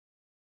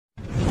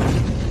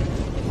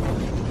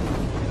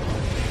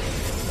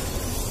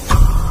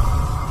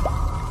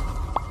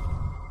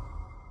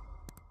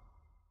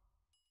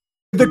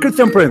the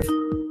Christian Prince,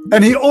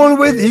 and he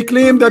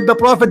claimed that the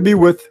Prophet be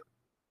with.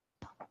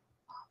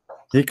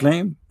 He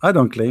claimed. I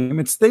don't claim.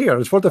 It's there.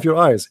 It's front of your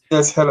eyes.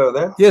 Yes. Hello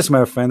there. Yes,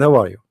 my friend. How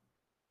are you?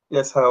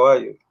 Yes. How are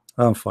you?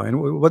 I'm fine.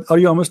 What are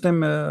you a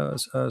Muslim,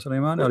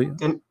 Sulaiman? Are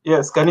you?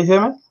 Yes. Can you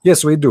hear me?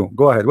 Yes, we do.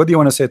 Go ahead. What do you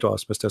want to say to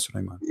us, Mr.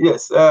 Sulaiman?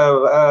 Yes.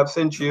 I've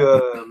sent you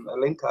a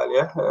link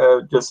earlier.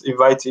 Just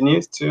inviting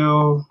you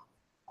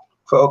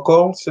for a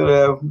call. So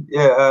I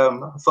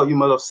thought you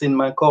might have seen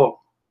my call.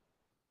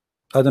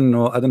 I don't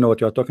know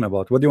what you're talking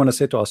about. What do you want to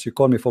say to us? You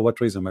called me for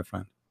what reason, my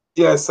friend?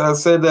 Yes, I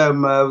said I've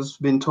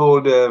been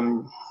told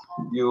you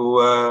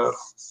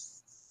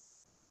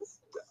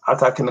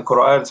attacking the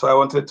Quran, so I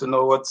wanted to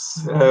know what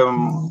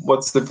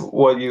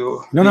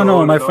you.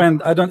 No, my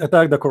friend. I don't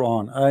attack the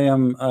Quran.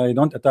 I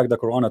don't attack the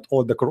Quran at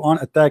all. The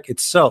Quran attack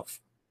itself.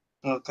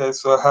 Okay,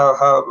 so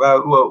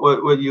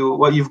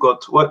what you've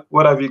got?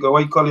 What have you got? What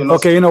are you calling us?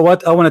 Okay, you know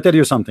what? I want to tell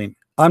you something.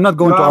 I'm not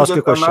going to ask you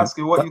a question.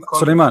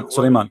 Sulaiman,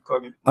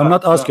 I'm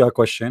not asking you a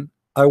question.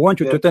 I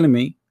want you to tell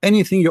me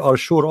anything you are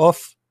sure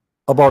of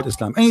about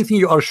Islam. Anything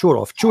you are sure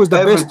of. Choose the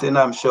best. Everything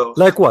I'm sure.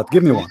 Like what?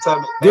 Give me one.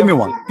 Give me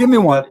one. Give me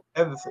one.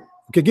 Everything.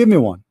 Okay, give me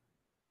one.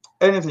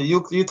 Anything.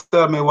 You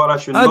tell me what I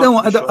should. I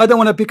don't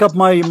want to pick up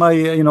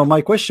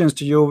my questions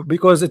to you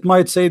because it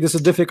might say this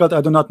is difficult.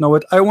 I do not know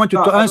it. I want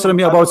you to answer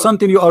me about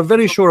something you are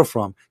very sure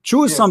from.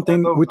 Choose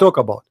something we talk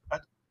about.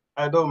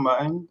 I don't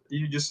mind.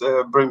 You just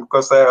bring,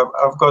 because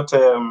I've got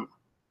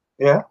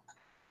yeah.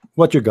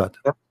 What you got?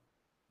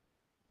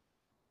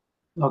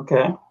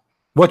 Okay.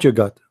 What you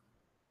got?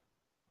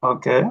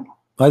 Okay.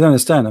 I don't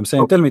understand. I'm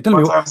saying, tell me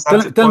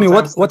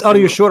what are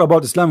you sure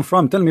about Islam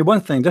from? Tell me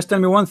one thing. Just tell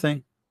me one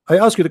thing. I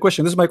ask you the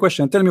question. This is my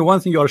question. Tell me one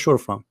thing you are sure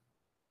from.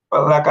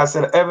 Well, like I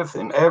said,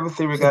 everything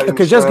regarding.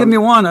 Okay, just give me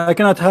one. I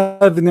cannot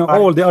have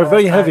all. They are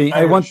very heavy.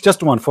 I want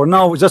just one for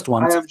now. Just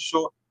one. I am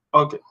sure.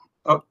 Okay.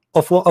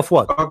 Of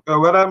what? Okay,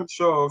 what I'm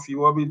sure of, you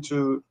want me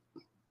to.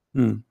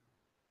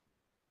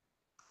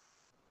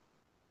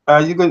 Are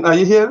you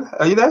here?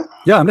 Are you there?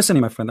 Yeah, I'm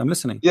listening, my friend. I'm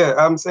listening. Yeah,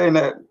 I'm saying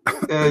that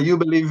you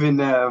believe in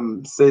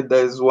say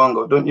there is one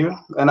God, don't you?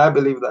 And I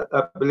believe that.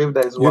 I believe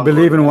there is one God. You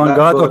believe in one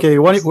God? Okay,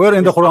 where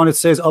in the Quran it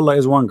says Allah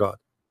is one God?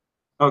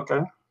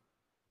 Okay.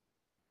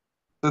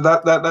 So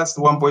that's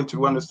the one point you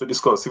want us to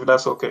discuss, if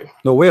that's okay.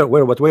 No, where in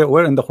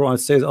the Quran it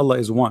says Allah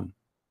is one?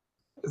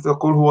 It's the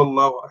Qul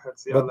huwallahu ahad.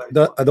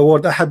 The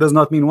word ahad does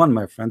not mean one,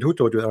 my friend. Who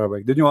taught you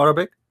Arabic? Did you know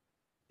Arabic?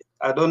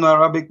 I don't know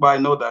Arabic, but I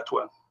know that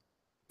one.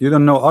 You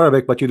don't know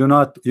Arabic, but you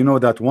know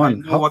that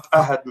one. I know what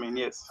ahad means,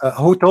 yes.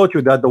 Who taught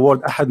you that the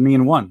word ahad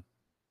mean one?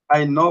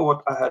 I know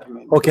what ahad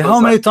means. Okay, how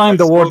many times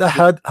the word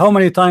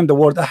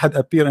ahad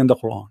appear in the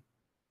Quran?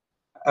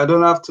 I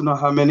don't have to know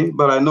how many,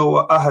 but I know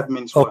what ahad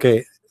means.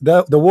 Okay,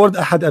 the word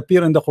ahad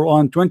appear in the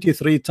Quran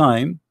 23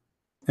 times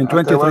in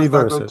 23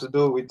 verses. What's that got to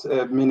do with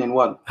meaning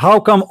one? How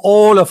come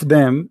all of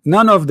them,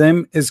 none of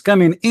them is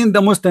coming in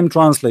the Muslim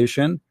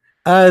translation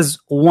as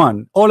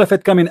one? All of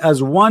it coming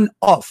as one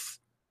of.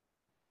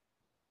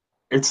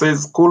 It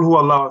says Qul huwa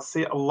Allah,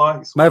 say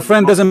Allah is one. My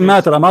friend, doesn't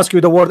matter. I'm asking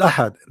you the word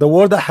ahad. The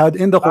word ahad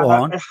in the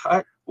Quran.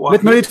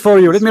 Let me read for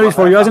you. Let me read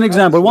for you as an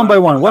example. One by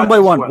one.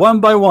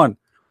 وَمَا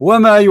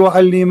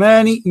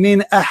يُعَلِّمَانِ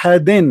مِنْ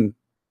أَحَدٍ.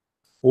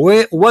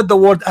 What the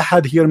word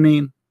ahad here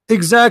mean?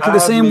 Exactly the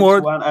same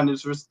word.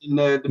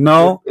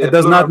 No, it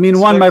does not mean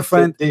one, my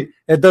friend.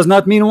 It does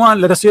not mean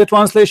one. Let us see a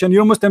translation.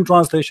 Your Muslim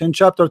translation,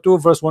 chapter 2,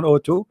 verse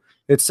 102.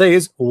 It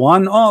says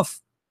one of.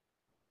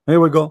 Here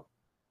we go.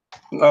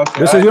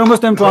 Okay, this is your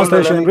Muslim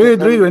translation. Read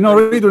with me. Read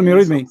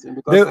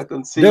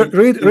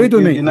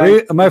with me.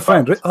 My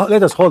friend.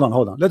 Let us hold on.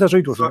 Let us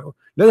read.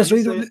 Let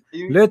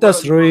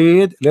us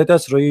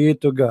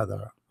read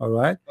together. All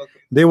right. Okay.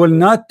 They will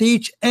not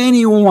teach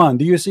anyone.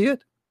 Do you see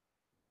it?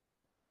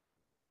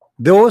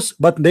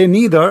 But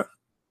neither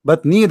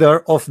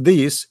of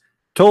these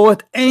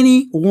taught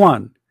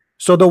anyone.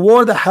 So the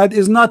word ahad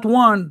is not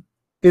one,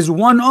 is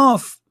one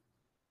of.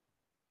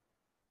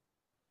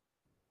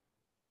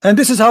 And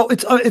this is how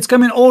it's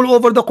coming all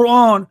over the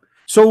Quran.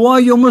 So why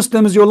you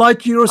Muslims, you lie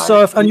to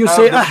yourself and you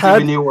say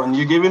ahad?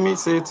 You giving me,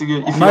 say it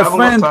again. My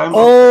friend,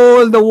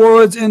 all the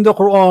words in the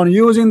Quran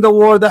using the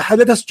word ahad.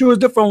 Let us choose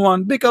different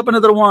one. Pick up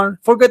another one.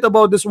 Forget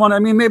about this one. I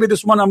mean, maybe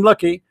this one I'm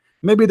lucky.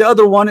 Maybe the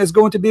other one is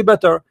going to be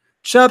better.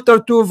 Chapter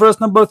 2, verse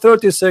number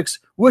 36.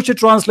 Which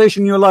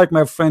translation you like,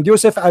 my friend?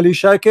 Yusuf Ali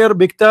Shakir,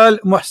 Biktal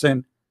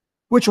Muhsin.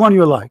 Which one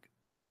you like?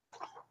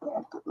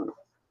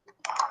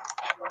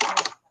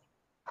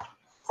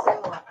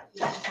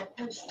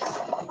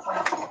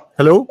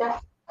 Hello?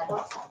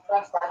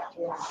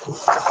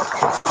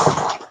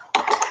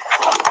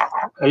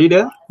 Are you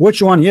there?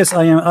 Which one? Yes,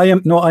 I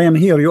am. No, I am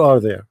here. You are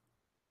there.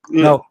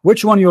 Yeah. Now,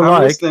 which one you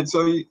like?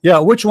 Yeah,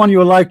 which one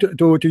you like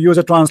to use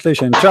a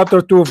translation?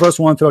 Chapter 2, verse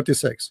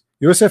 136.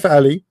 Yusuf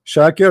Ali,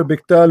 Shakir,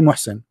 Biktal,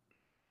 Muhsin.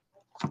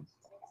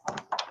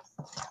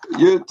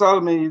 You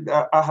tell me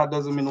that ahad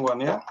doesn't mean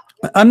one, yeah?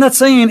 I'm not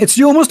saying it's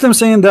you Muslim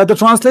saying that. The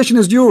translation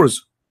is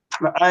yours.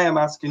 I am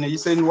asking you. You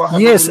saying what?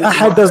 Yes,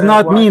 ahad does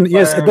not mean.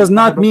 Yes, it does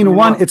not mean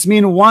one. It's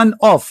mean one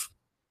of.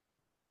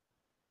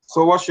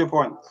 So what's your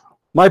point?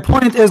 My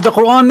point is the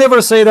Quran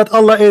never say that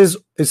Allah is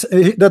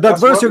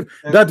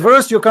that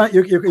verse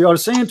you are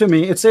saying to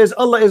me. It says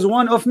Allah is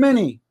one of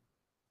many.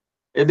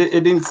 It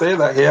didn't say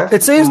that here.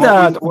 It says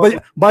that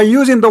by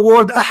using the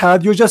word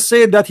ahad, you just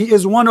said that he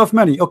is one of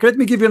many. Okay, let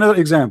me give you another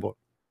example.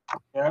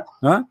 Yeah.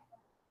 Huh?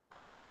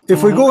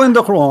 If we go in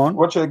the Quran,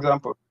 what's your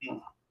example?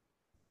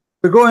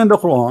 We go in the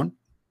Quran,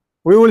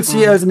 we will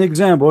see as an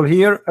example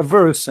here a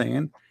verse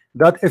saying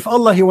that if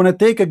Allah he want to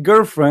take a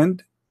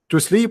girlfriend to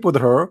sleep with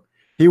her,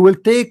 he will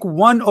take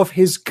one of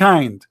his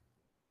kind.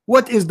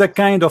 What is the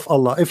kind of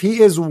Allah? If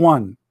he is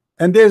one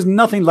and there is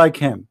nothing like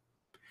him.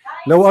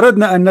 لو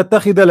أردنا أن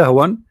نتخذ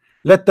لهوا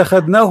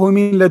لاتخذناه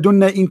من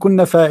لدنا إن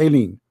كنا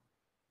فاعلين.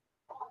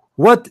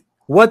 What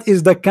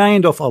is the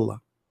kind of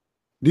Allah?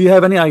 Do you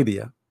have any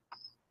idea?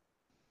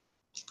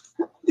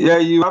 Yeah,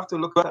 you have to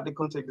look at the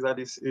context that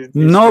is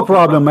no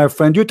problem, my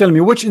friend. You tell me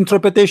which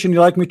interpretation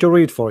you like me to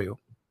read for you.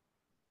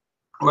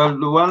 Well,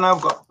 the one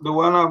I've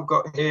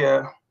got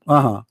here.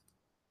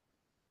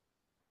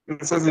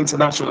 It says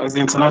international. It's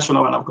the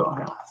international one I've got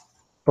here.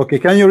 Okay,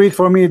 can you read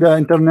for me the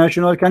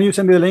international? Can you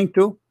send me the link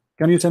too?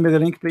 Can you send me the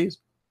link, please?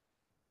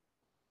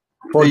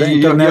 For the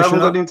international. You haven't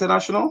got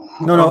international?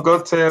 No.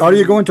 Are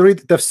you going to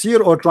read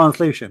tafsir or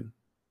translation?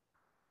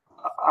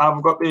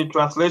 I've got the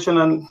translation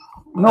and.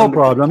 No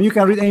problem. You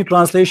can read any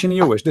translation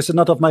you wish. This is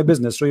not of my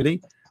business, really.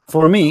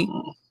 For me,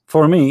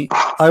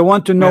 I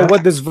want to know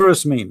what this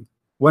verse means.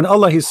 When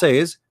Allah he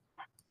says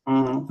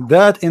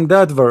that in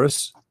that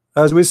verse,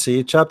 as we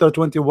see, chapter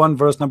 21,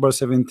 verse number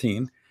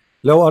 17,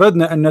 لو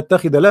أردنا أن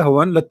نتخذ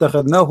لهوا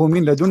لاتخذناه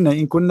من لدنا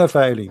إن كنا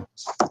فاعلين.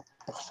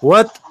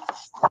 What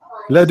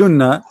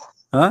لدنا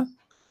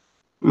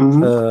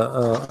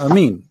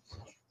mean?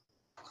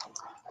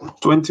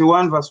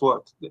 21 verse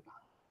what?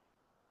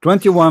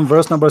 21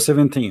 verse number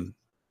 17.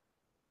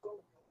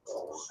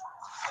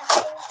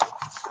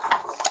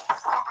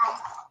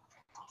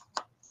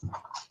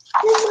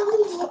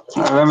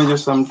 Let me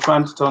just, I'm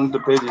trying to turn the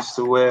pages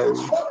to where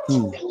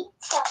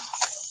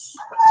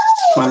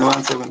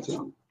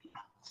 21:17.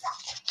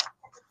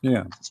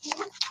 Yeah.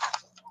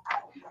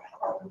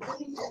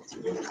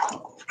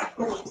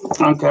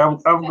 Okay,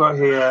 I've got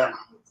here.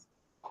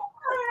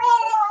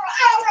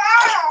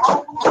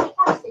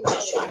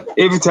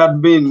 If it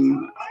had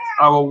been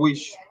our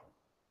wish.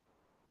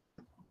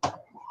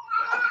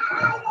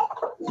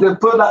 They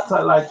put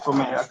that light for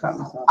me. I can't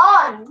understand.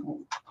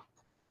 On.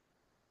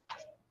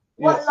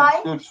 Yes,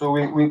 it's good. So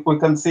we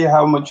can see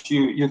how much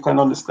you can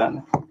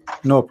understand.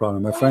 No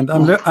problem, my friend.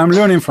 I'm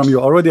learning from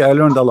you already. I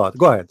learned a lot.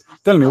 Go ahead.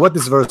 Tell me what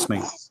this verse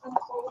means.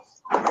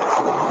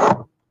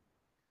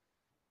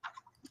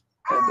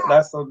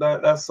 That's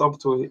up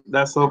to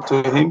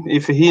him.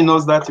 If he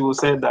knows that, he will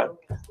say that.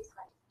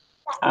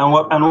 And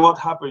what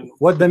happened?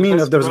 What the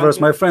meaning of this verse,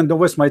 my friend? Don't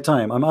waste my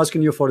time. I'm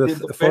asking you for the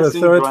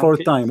third,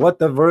 fourth time. What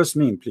the verse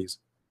mean, please?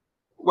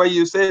 Well,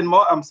 you saying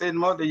more. I'm saying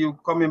more. That you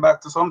coming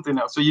back to something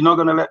else. So you're not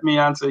gonna let me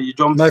answer. You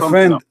jump. My to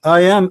friend, else. I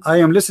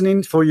am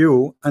listening for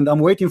you, and I'm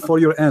waiting for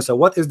your answer.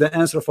 What is the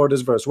answer for this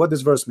verse? What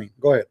does verse mean?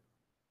 Go ahead.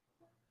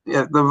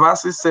 Yeah, the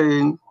verse is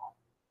saying.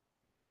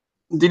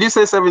 Did you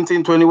say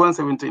 17, 21,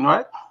 17,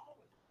 right?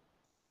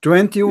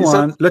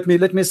 21. Let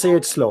me say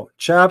it slow.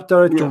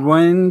 Chapter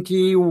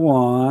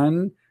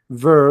 21,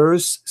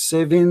 verse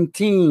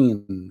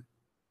 17.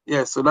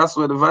 Yeah, so that's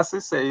what the verse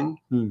is saying.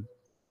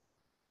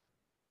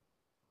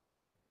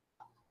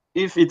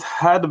 If it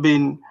had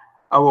been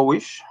our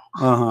wish,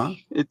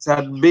 it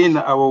had been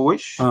our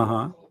wish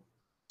to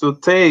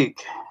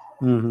take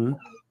to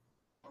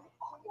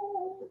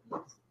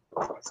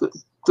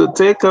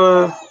take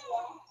a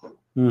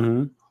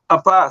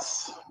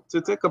pass. To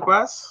take a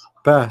pass.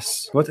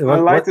 Pass. What my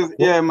light is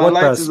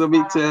a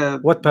bit.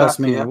 What pass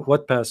mean? Yeah?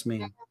 What pass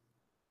mean?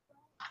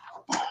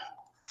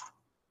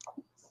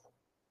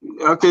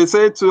 Okay,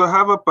 say to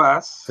have a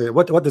pass.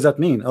 What does that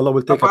mean? Allah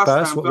will take a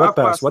pass. What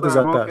pass? What is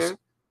that pass? Okay.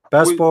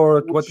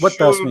 Passport. What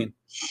pass mean?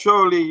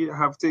 Surely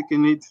have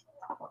taken it.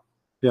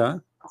 Yeah.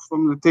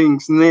 From the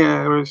things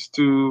nearest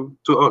to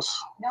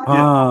us.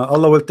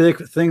 Allah will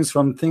take things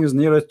from things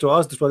nearest to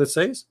us. That's what it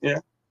says. Yeah.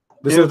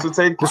 This is what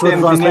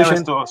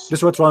translation. This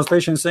is what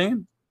translation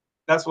saying.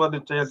 That's what the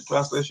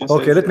translation says.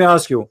 Okay, let me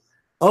ask you.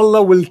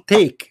 Allah will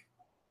take.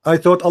 I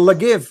thought Allah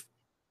give.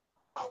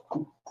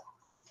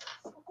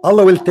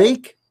 Allah will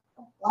take.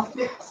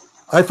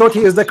 I thought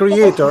He is the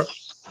creator.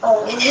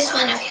 It is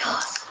one of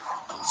yours.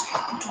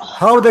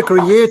 How the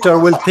creator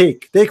will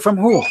take? Take from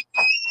who?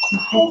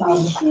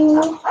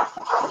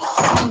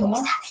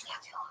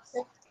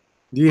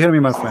 Do you hear me,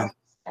 my friend?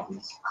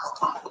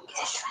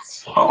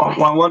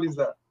 What is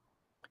that?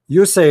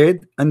 You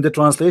said in the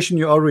translation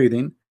you are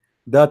reading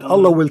that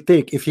Allah will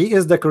take. If He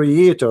is the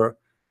creator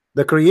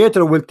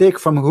will take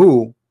from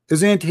who?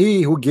 Isn't it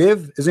He who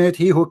give? Isn't it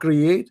He who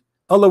create?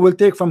 Allah will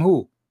take from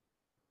who?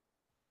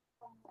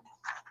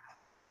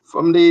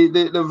 From the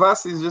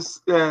verse is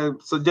just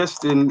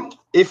suggesting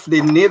if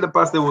they need the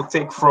pass, they will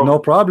take from. No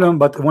problem,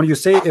 but when you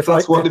say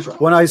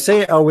when I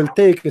say I will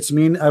take, it's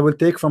mean I will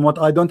take from what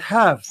I don't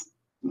have.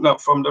 No,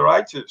 from the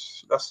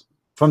righteous. That's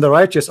From the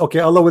righteous. Okay,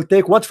 Allah will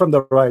take what from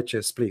the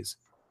righteous, please?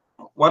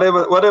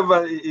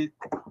 Whatever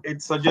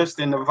it suggests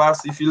in the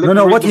verse. If you look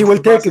no, what he will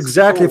take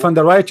exactly from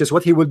the righteous,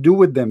 what he will do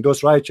with them,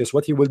 those righteous,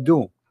 what he will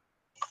do.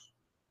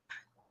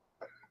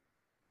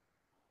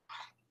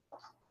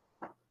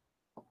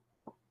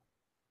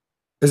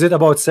 Is it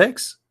about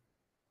sex?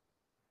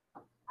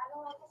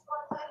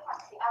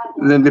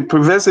 The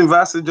previous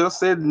verse just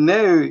said,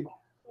 no,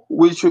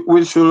 we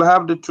should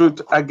have the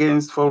truth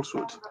against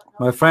falsehood.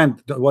 My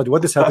friend,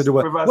 what does have to do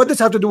with what does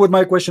have to do with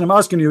my question? I'm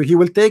asking you. He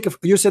will take,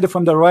 you said it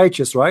from the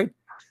righteous, right?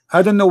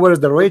 I don't know where is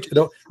the righteous.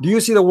 Do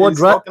you see the word?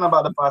 Talking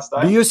about the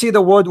pastime. Do you see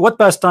the word? What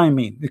pastime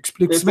mean?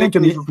 Explain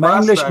to me.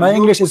 My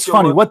English is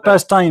funny. What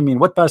pastime mean?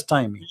 What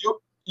pastime mean?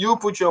 You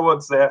put your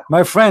words there.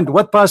 My friend,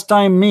 what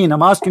pastime mean?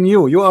 I'm asking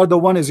you. You are the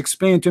one is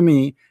explaining to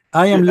me.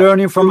 I am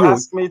learning from you.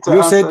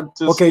 You said,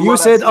 okay, you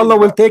said Allah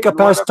will take a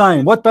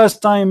pastime. What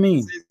pastime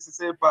mean?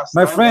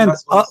 My friend,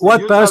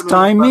 what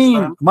pastime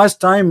mean?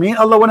 Pastime mean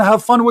Allah want to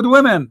have fun with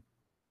women.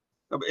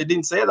 It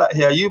didn't say that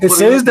here. It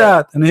says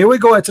that, and here we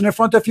go. It's in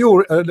front of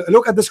you.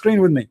 Look at the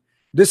screen with me.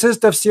 This is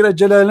Tafsir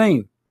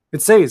al-Jalalain.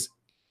 It says,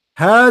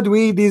 had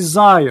we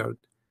desired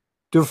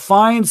to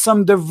find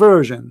some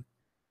diversion,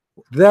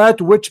 that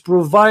which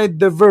provide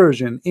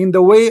diversion in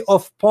the way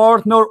of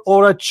partner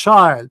or a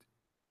child,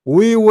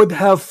 we would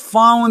have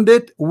found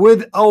it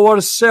with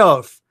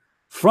ourselves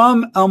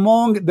from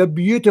among the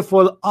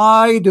beautiful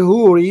eyed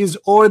houris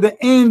or the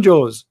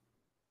angels.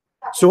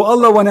 So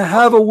Allah want to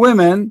have a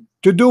woman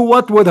to do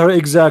what with her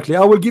exactly?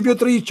 I will give you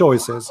three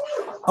choices.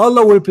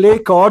 Allah will play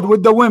card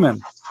with the women.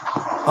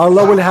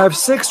 Allah will have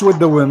sex with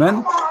the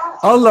women.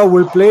 Allah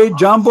will play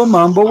jumbo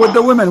mambo with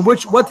the women.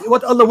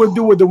 What Allah will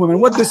do with the women?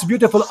 What this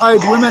beautiful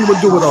eyed women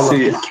will do with Allah?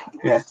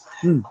 Yeah.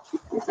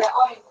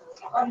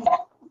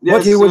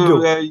 What he will do?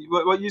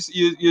 What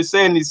you're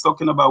saying is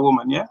talking about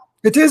women, yeah?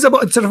 It is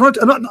about. It's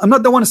I'm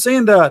not the one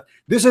saying that.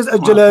 This is a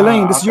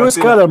Jalalain. This is your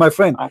scholar, my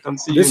friend. I can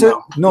see this you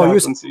is now.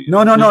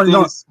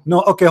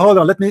 No. Okay, hold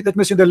on. Let me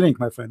send you the link,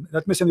 my friend.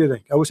 Let me send you the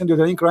link. I will send you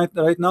the link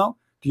right now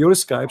to your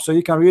Skype, so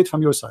you can read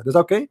from your side. Is that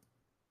okay?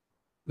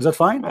 Is that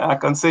fine? I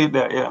can see it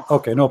there. Yeah.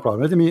 Okay, no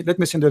problem. Let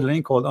me send you the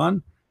link. Hold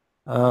on.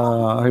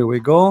 Here we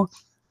go,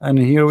 and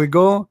here we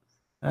go,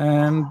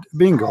 and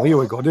bingo. Here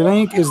we go. The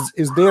link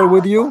is there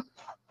with you.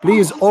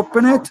 Please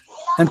open it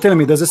and tell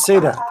me, does it say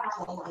that?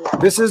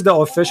 This is the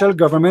official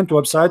government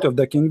website of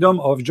the Kingdom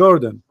of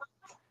Jordan.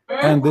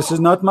 And this is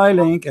not my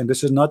link, and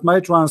this is not my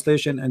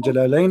translation. And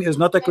Jalalain is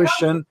not a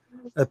Christian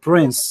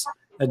prince.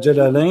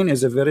 Jalalain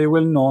is a very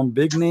well-known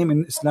big name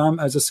in Islam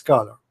as a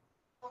scholar.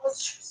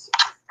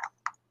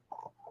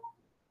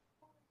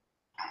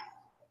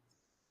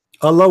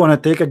 Allah want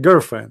to take a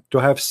girlfriend to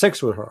have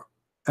sex with her.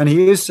 And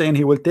he is saying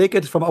he will take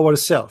it from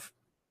ourself.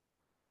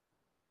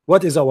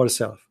 What is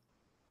ourself?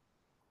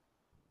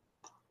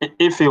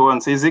 If he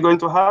wants, is he going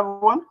to have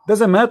one?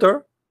 Doesn't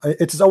matter.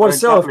 It's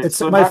ourselves. Exactly. It's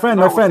So my that-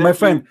 friend. that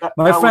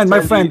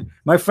would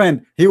My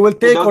friend. He will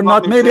take does or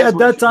not not. Maybe make sense at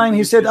that what time he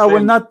you said, just "I will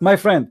said. not." My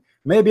friend.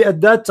 Maybe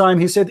at that time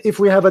he said, "If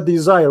we have a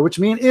desire," which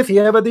means if he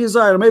have a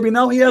desire. Maybe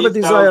now he have a If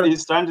that- desire.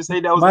 He's trying to say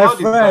there was My no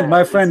friend, desire.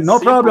 my friend. It's No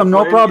simple problem. for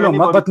No problem.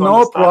 anybody But to no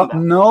understand that.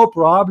 no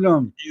problem.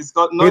 He's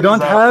got no We don't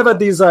desire have for a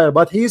that. desire,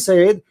 but he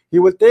said he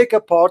will take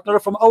a partner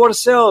from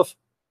ourselves.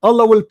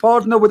 Allah will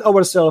partner with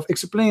ourselves.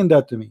 Explain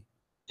that to me.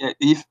 Yeah,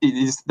 if it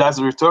is, that's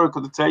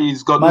rhetorical to tell you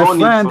he's got My no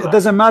need friend, for it that.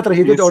 doesn't matter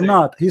he did or Listen.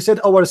 not. He said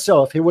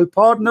ourselves. He will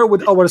partner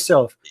with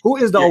ourselves. Who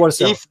is the Yeah,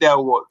 ourselves?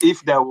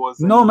 if there was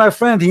No, my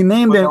friend, he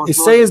named But them. there was It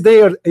no- says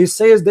there. It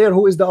says there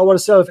who is the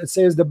ourselves. It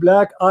says the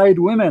black-eyed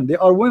women. They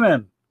are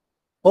women,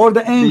 or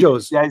the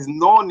angels. there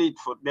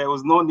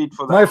was no need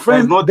for that. My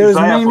friend, There's no there is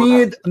desire no for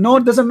need. that. No,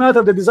 it doesn't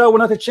matter. The desire will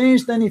not have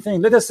changed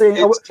anything. Let us say.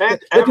 It's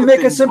changed Let me make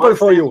it everything. simple Once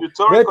for it's you.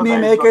 rhetorical, Let me there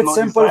is make got it no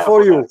simple desire for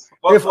you. that.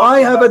 What If I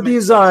does have that a make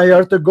sense?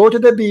 desire to go to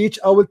the beach,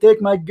 I will take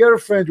my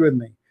girlfriend with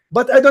me.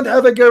 But I don't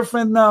have a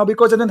girlfriend now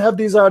because I don't have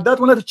desire. That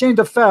will not change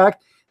the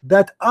fact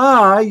that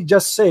I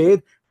just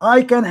said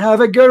I can have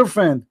a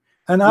girlfriend,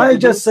 and I He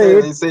just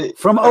didn't said say-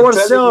 from I'm telling you,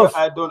 ourselves.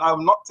 I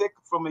will not take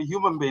from a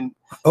human being.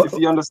 Oh, If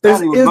you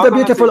understand, he was Is not the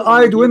gonna take beautiful from a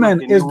eyed human women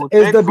being. He is will the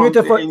take from the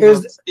beautiful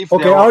angels is if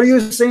okay? there Are was. you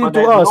saying But to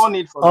there's us? no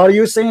need for Are that.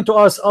 you saying to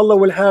us Allah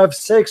will have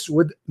sex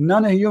with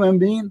non-human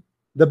being?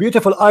 The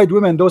beautiful eyed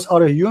women, those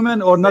are a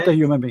human or not a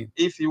human being?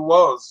 If he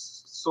was,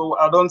 so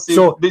I don't see.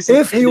 So this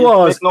if he it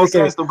was, makes no okay,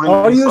 sense to bring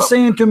are this you up.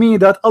 saying to me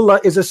that Allah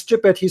is a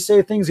stupid? He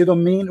say things he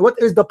don't mean. What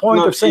is the point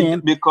No, of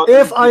saying because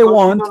if I you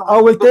want, don't I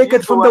will because take you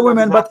it from the the one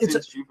women? that But is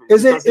it's stupid,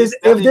 is because it is he's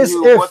if telling this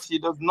you if what he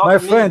does not my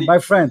need friend, it. my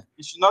friend.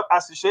 You should not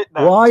associate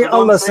that. Why So don't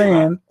Allah say that.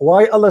 saying?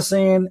 Why Allah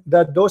saying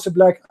that those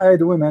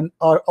black-eyed women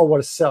are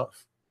ourselves?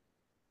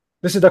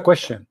 This is the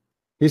question.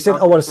 He said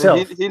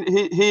ourselves.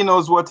 He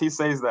knows what he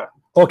says there.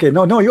 Okay,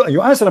 no,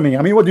 you answer me.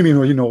 I mean, what do you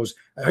mean he knows?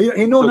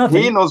 He knows So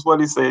nothing. he knows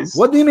what he says.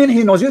 What do you mean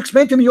he knows? You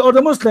explain to me. You are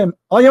the Muslim.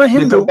 I am a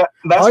Hindu. Because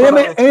that's I what am I'm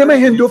a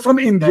explaining. Hindu from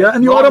India, There's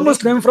and you no are a need.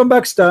 Muslim from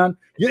Pakistan.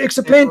 You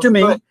explain to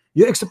me. But-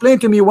 You explain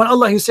to me when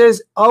Allah He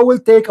says, "I will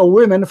take a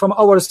woman from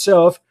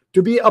ourselves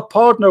to be a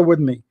partner with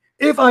me."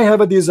 If I have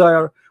a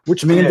desire,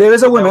 which means there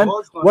is a woman.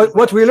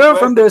 What we learn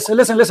from this,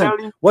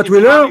 listen, what we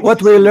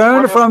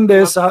learn from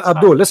this,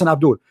 Abdul, listen,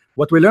 Abdul,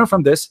 what we learn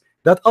from this,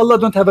 that Allah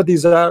don't have a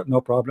desire,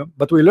 no problem,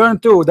 but we learn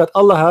too that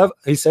Allah have,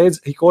 he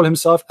says, he call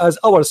himself as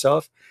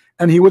ourself,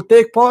 and he will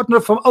take partner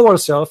from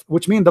ourself,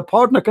 which means the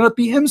partner cannot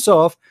be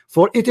himself,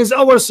 for it is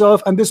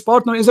ourself, and this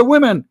partner is a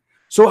woman.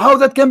 So how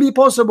that can be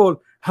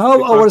possible?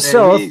 How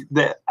ourself?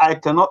 I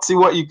cannot see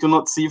what you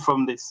cannot see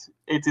from this.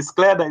 It is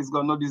clear that it's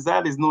got no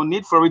desire. There's no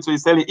need for it. So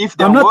he's telling, if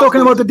I'm not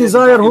talking about the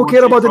desire. Who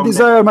care about the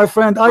desire, my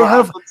friend? I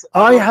have.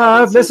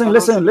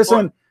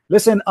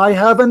 Listen. I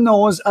have a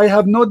nose. I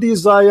have no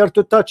desire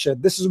to touch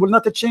it. This will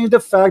not change the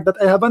fact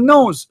that I have a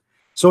nose.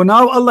 So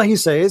now Allah, he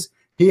says,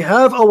 he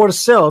have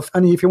ourself,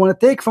 and if you want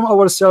to take from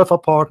ourself a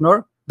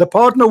partner, the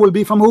partner will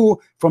be from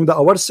who? From the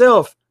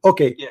ourself.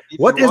 Okay, yeah,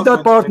 what is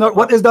that partner?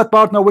 What is that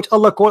partner which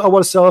Allah call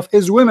ourself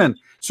is women?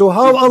 So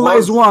how Allah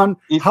is one?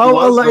 How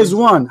Allah is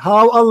one?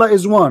 How Allah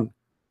is one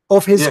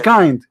of his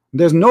kind?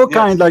 There's no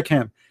kind like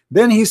him.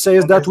 Then he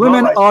says that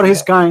women are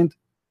his kind.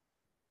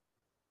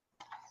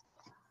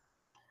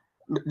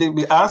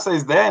 The answer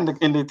is there in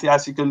the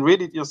text. You can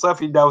read it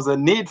yourself. If there was a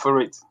need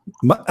for it.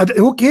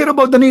 Who care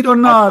about the need or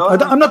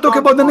not? I'm not talking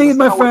about the need,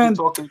 my friend.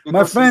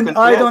 My friend,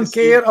 I don't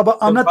care about.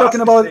 I'm not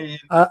talking about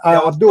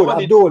Abdul.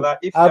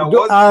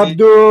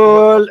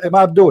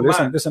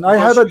 Listen. I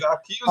have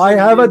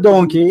a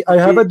donkey.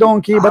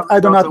 But I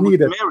do not need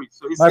it.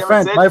 My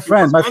friend.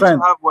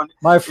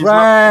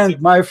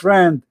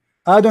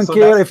 I don't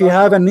care if he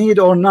have a need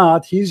or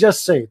not. He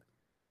just said,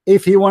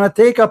 if he want to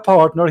take a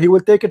partner, he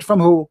will take it from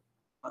who?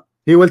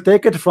 He will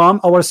take it from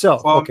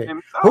ourselves. Okay.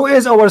 Who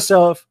is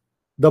ourselves?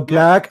 The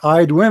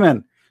black-eyed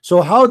women.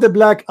 So how the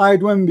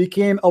black-eyed women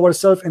became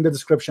ourselves in the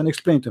description?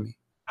 Explain to me.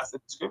 That's the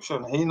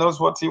description. He knows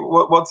what he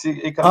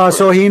can.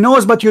 So he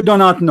knows, but you do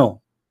not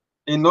know.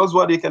 He knows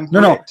what he can.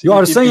 No. You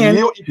are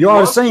saying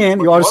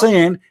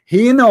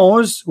he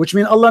knows, which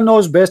means Allah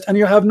knows best, and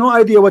you have no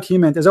idea what he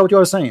meant. Is that what you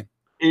are saying?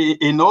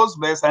 He knows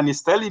best, and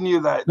he's telling you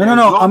that.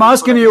 No. I'm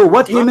asking you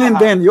what he meant.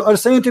 Then you are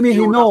saying to me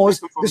he knows.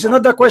 This is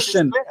not the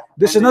question.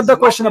 This is not the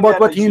question about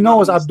what he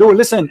knows. Abdul,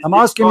 listen. I'm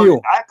asking you.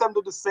 I can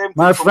do the same.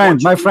 My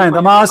friend.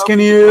 I'm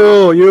asking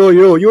you.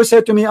 You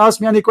said to me,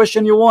 ask me any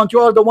question you want. You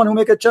are the one who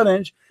make a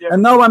challenge,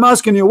 and now I'm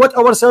asking you what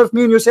ourselves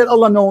mean. You said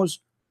Allah knows.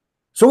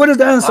 So what is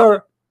the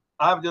answer?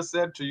 I've just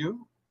said to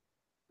you.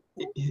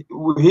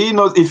 He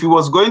knows if he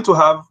was going to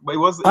have, but he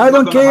was. I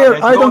don't care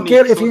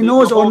if he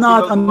knows or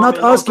not. I'm not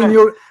asking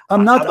you.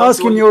 I'm not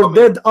asking your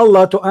dead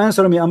Allah to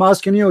answer me. I'm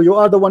asking you. You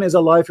are the one is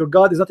alive. Your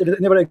God is not. It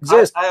never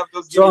exists.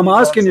 So I'm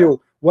asking you.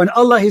 When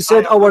Allah he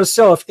said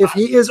ourself, if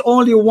he is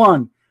only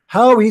one,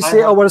 how he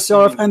say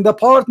ourself and the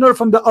partner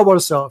from the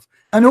ourself,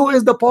 and who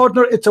is the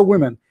partner? It's a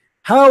woman.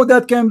 How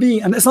that can be?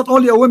 And it's not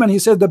only a woman. He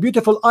said the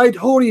beautiful eyed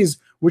houris,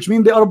 which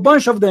means there are a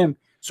bunch of them.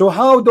 So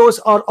how those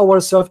are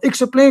ourself?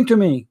 Explain to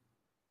me.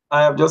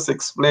 I have just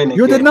explained.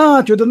 You did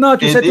not. You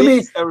said to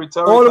me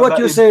all what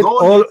you said.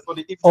 All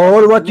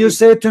what you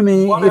said to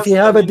me. If you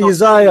have a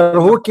desire,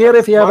 who care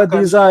if you have a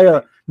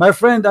desire? My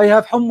friend, I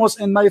have hummus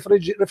in my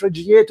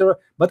refrigerator,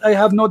 but I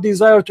have no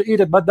desire to eat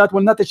it. But that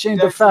will not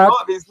change the fact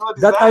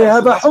that I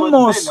have a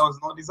hummus.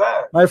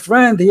 My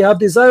friend, he have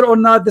desire or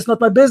not? That's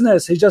not my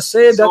business. He just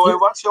said that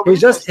he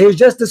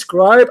just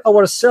described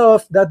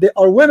ourselves that they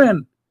are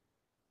women.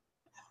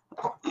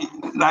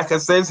 Like I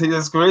said, he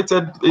has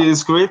created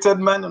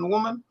man and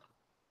woman.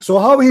 So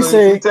how he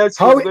say?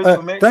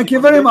 Thank you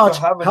very much.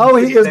 How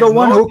he is the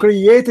one who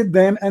created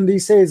them, and he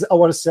says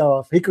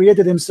ourselves. He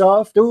created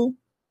himself too.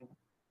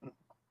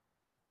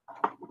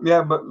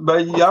 Yeah,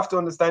 but you have to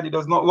understand, he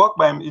does not walk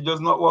by him. He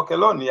does not walk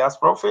alone. He has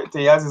prophet.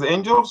 He has his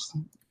angels.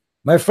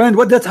 My friend,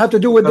 what does have to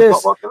do with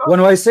this? When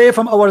I say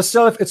from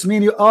ourselves, it's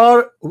mean you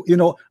are.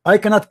 I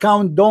cannot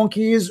count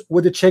donkeys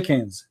with the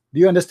chickens. Do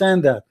you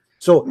understand that?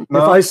 So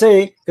no.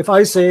 if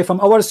I say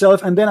from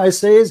ourselves, and then I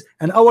says,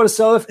 and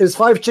ourselves is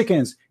 5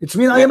 chickens, it's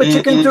mean I am a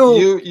chicken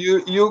too.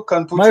 You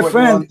can put my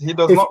friend. He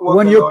does not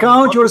when you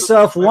count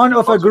yourself one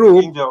of a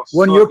group,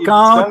 when you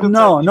count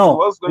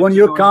when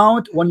you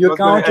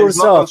count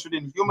yourself,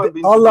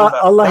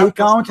 Allah he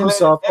count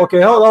himself.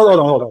 Okay, hold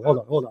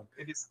on.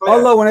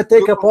 Allah want to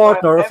take a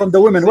partner from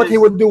the women. What he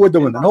would do with the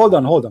women? Hold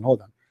on.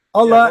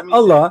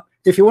 Allah,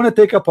 if you want to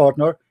take a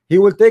partner, he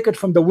will take it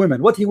from the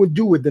women. What he would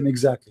do with them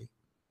exactly?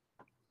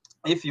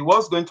 If he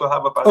was going to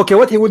have a partner. Okay,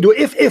 what he would do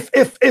if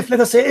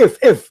let us say if.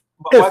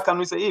 But why can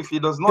we say if? He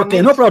does not.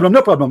 Okay, no problem.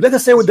 Let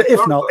us say with the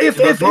if now. If.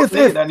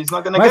 And he's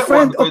not gonna my get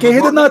friend, one okay,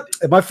 he did not.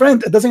 My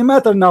friend, it doesn't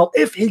matter now.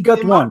 If he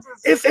got one.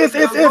 If.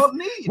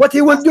 What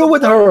he will do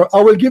with her,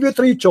 I will give you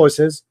 3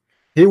 choices.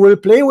 He will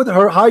play with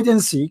her hide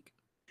and seek.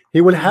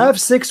 He will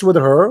have sex with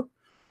her,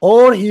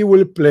 or he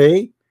will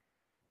play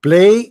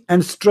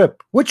and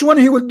strip. Which one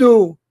he will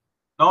do?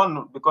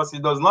 No, because he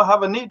does not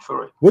have a need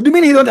for it. What do you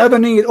mean he don't have a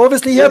need?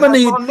 Obviously he have a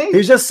need.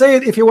 He just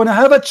said if you want to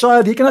have a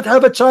child, he cannot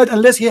have a child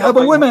unless he have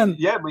a woman.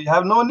 Yeah, but you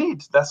have no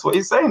need. That's what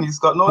he's saying. He's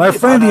got no need. My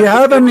friend, he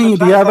have a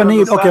need. He have a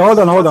need. Okay, hold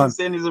on.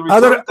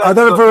 Other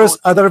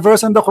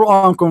verse in the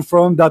Quran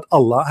confirm that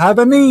Allah have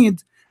a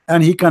need,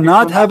 and he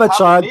cannot have a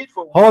child.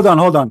 Hold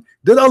on.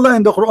 Did Allah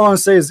in the Quran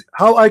says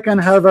how I can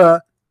have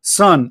a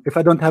son if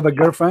I don't have a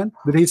girlfriend?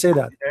 Did he say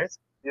that?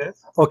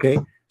 Yes. Okay.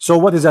 So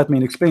what does that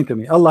mean? Explain to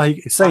me. Allah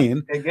is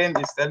saying again,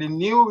 he's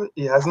telling you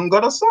he hasn't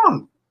got a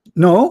son.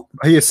 No,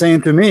 he is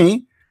saying to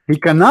me he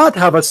cannot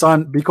have a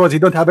son because he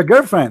don't have a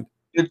girlfriend.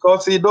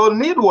 Because he don't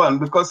need one.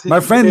 Because my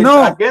friend,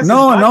 no. This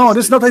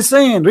is not what he's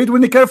saying. Read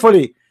with me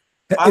carefully.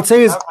 It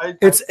says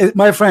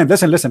my friend.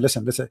 Listen.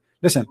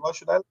 What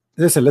should I?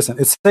 Listen.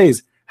 It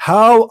says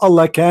how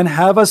Allah can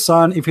have a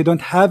son if he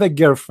don't have a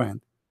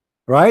girlfriend,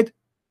 right?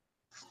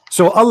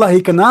 So Allah,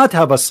 he cannot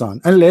have a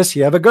son unless he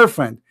have a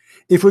girlfriend.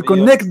 If we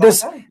connect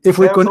this,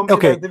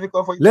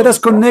 let us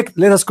connect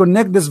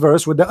this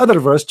verse with the other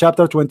verse,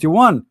 chapter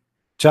 21.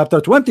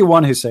 Chapter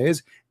 21, he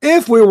says,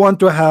 if we want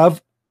to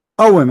have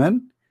a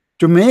woman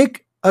to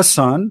make a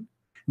son,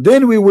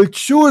 then we will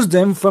choose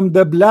them from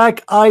the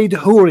black-eyed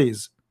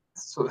houris.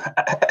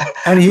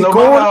 And he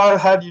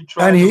called,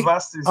 and he,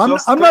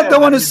 I'm not the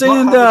one who's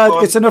saying that.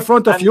 It's in the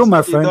front of you,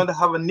 my friend. You don't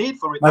have a need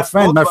for it. My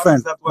friend.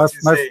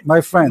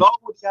 Nor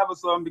would he have a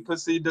son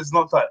because he does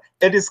not.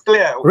 It is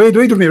clear. Read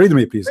with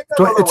me, please.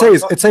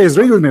 It says,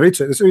 read with me.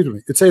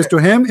 It says, to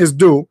him is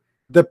due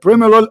the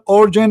primeval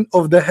origin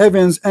of the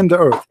heavens and the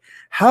earth.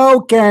 How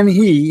can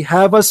he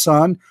have a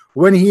son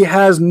when he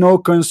has no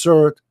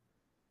consort?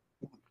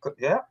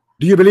 Yeah.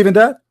 Do you believe in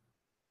that?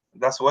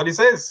 That's what he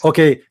says.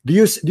 Okay. Do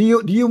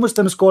you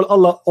Muslims call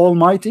Allah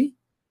Almighty?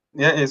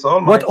 Yeah, it's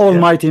Almighty. What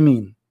Almighty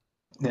mean?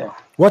 Yeah.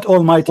 What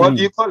Almighty mean?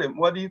 Do you call him?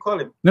 What do you call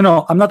him?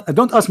 No, I'm not.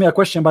 Don't ask me a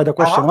question by the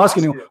question. I'm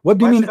asking you. What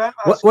do you mean?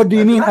 What do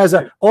you mean as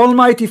a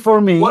Almighty for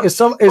me? Is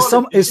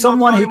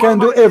someone he can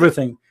do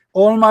everything.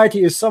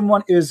 Almighty is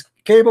someone is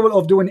capable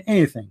of doing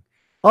anything.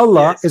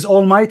 Allah is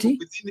Almighty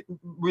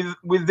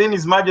within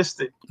His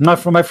Majesty. Not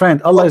for my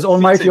friend. Allah is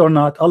Almighty or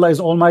not? Allah is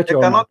Almighty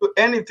or not? Cannot do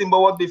anything but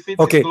what befits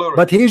His glory.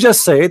 But he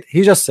just said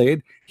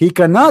he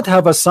cannot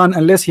have a son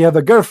unless he have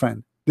a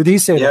girlfriend. Did he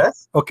say that?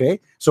 Okay,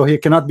 so he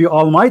cannot be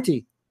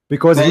Almighty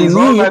because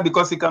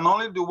because he can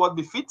only do what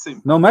befits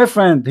him. No, my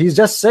friend, he's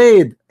just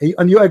said,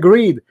 and you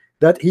agreed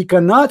that he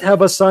cannot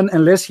have a son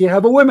unless he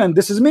have a woman.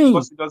 This is me.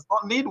 Because he does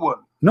not need one.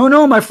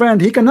 No, my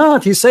friend, he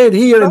cannot. He said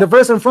here in the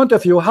verse in front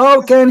of you,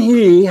 how can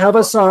he have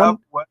a son?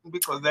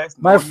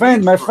 My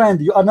friend,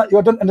 you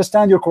don't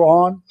understand your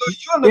Quran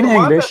in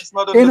English,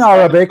 in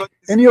Arabic,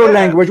 in your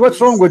language. What's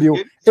wrong with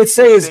you? It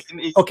says,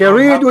 okay,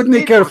 read with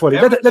me carefully.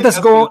 Let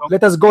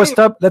us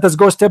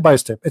go step by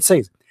step. It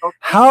says,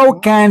 how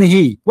can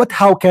he? What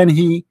how can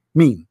he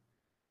mean?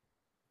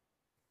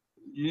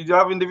 You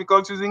having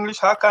difficulties with English?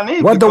 How can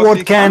he? What the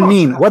word can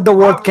mean? What the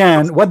word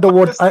can? What the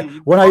word?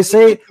 When I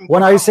say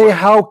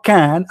how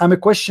can, I'm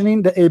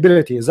questioning the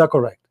ability. Is that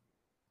correct?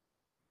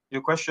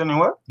 You're questioning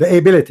what? The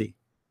ability.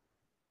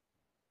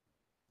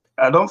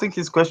 I don't think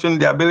he's questioning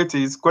the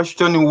ability. He's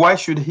questioning why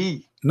should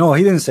he? No,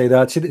 he didn't say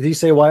that. Did he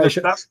say why I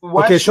should?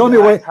 Okay, show me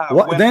why.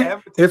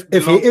 Then,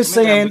 if he is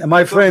saying,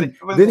 my friend,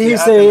 did he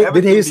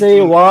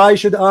say why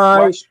should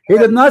I? He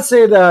did not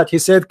say that. He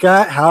said,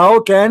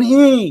 how can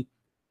he?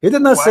 He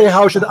did not say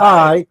how should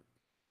I.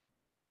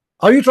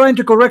 Are you trying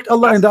to correct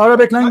Allah in the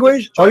Arabic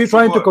language? Are you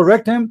trying to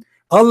correct him?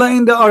 Allah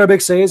in the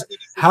Arabic says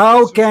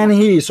how can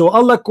he? So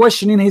Allah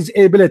questioning his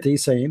ability,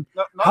 saying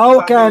how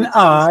can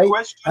I?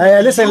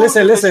 Listen,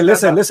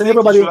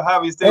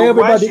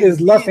 everybody is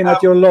laughing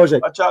at your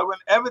logic.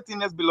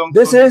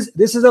 This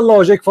is a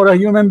logic for a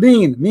human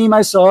being. Me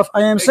myself,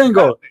 I am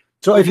single.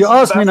 So if you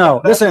ask me now,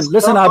 listen,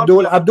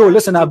 Abdul,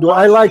 listen, Abdul,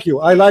 I like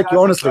you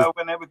honestly.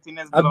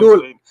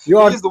 Abdul, you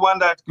are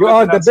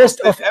the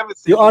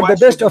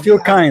best of your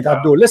kind,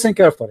 Abdul. Listen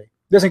carefully.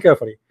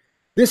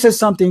 This is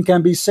something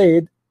can be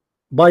said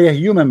by a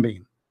human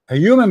being. A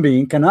human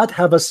being cannot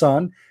have a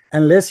son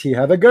unless he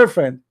have a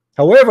girlfriend.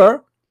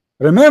 However,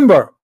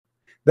 remember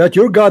that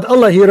your God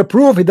Allah here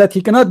approved that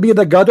he cannot be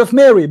the God of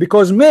Mary,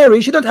 because Mary,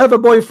 she don't have a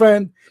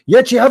boyfriend,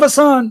 yet she have a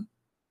son.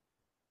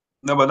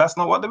 No, but that's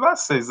not what the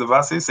verse says. The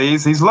verse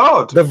says he's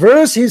Lord. The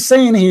verse he's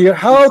saying here,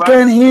 how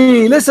can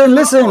he? Listen.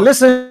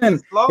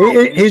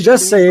 He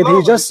just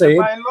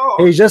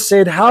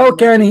said, how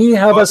can he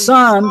have a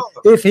son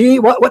if he?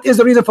 What is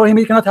the reason for him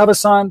he cannot have a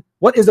son?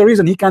 What is the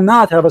reason he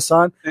cannot have a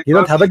son? He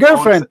don't have a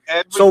girlfriend.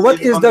 So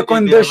what is the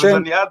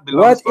condition?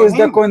 What is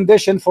the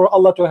condition for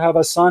Allah to have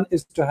a son?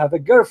 Is to have a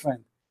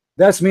girlfriend.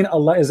 That's mean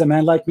Allah is a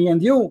man like me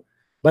and you.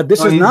 But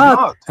this is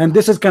not, and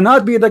this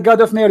cannot be the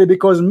God of Mary,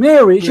 because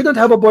Mary, she don't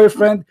have a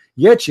boyfriend,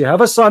 yet she have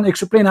a son.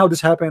 Explain how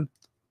this happened.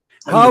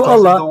 How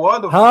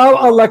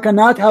Allah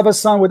cannot have a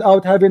son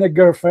without having a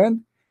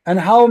girlfriend, and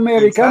how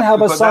Mary can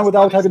have a son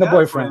without having a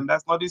boyfriend.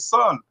 That's not his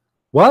son.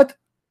 What?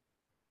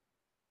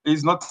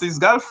 He's not his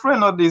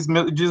girlfriend, or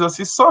Jesus'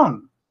 his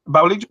son,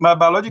 my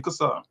biological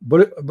son.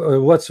 But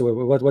what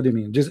do you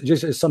mean?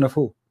 Jesus is son of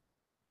who?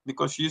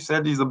 Because you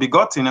said he's a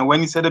begotten, and when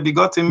you said a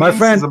begotten, my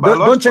friend,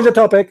 don't change the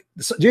topic.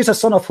 Jesus,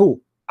 son of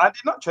who? I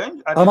did not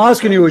change. I'm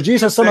asking you,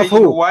 Jesus, son of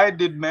who? Why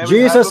did Mary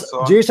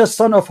Jesus,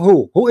 son of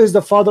who? Who is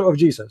the father of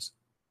Jesus?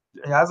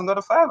 He hasn't got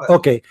a father.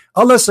 Okay,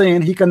 Allah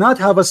saying he cannot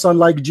have a son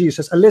like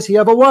Jesus unless he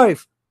have a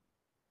wife.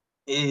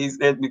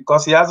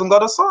 Because he hasn't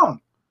got a son.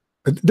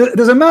 It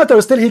doesn't matter.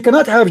 Still, he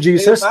cannot have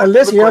Jesus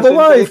unless he have a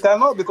wife.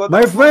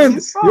 My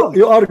friend,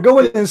 you are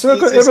going in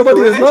circles.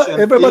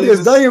 Everybody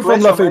is dying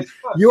from laughing.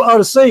 You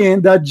are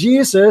saying that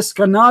Jesus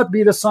cannot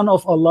be the son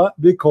of Allah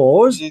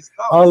because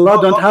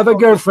Allah don't have a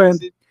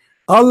girlfriend.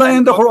 Allah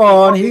in the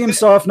Quran, he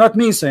himself, not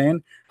me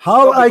saying,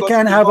 how I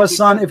can have a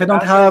son if I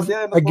don't have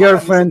a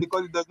girlfriend?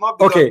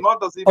 Okay,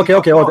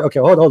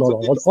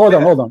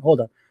 hold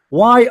on.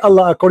 Why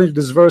Allah, according to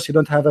this verse, he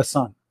don't have a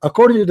son?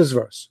 According to this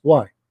verse,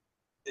 why?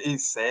 He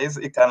says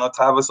he cannot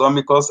have a son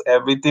because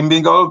everything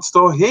belongs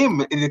to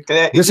him.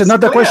 This is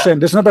not the question.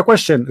 This is not the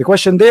question. The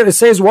question there, it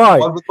says why.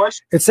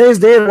 It says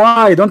there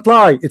why. Don't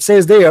lie. It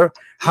says there,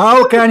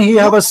 how can he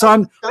have a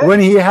son when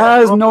he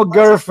has no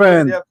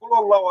girlfriend?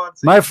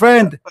 My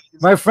friend,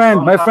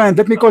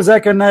 let me call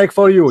Zakir Naik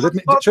for you.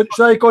 Should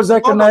I call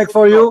Zakir Naik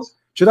for you?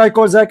 Should I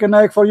call Zakir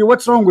Naik for you?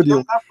 What's wrong with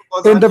you?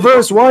 In the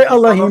verse, why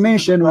Allah he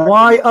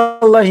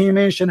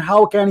mentioned,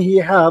 how can he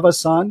have a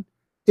son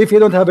if he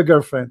don't have a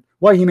girlfriend?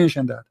 Why he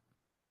mentioned that?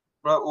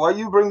 Bro, why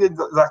you bring it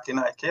Zakir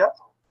Naik, yeah?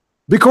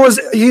 Because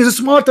he's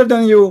smarter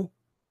than you.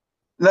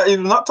 No, you're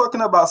not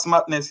talking about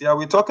smartness, yeah.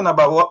 We're talking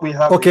about what we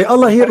have. Okay,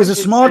 Allah here is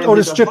smart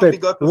or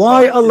stupid.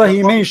 Why Allah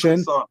he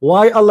mentioned?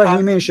 Why Allah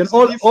he mentioned?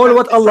 All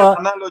what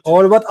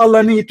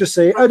Allah need to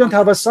say, I don't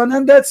have a son,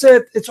 and that's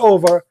it. It's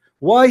over.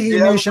 Why he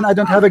mentioned I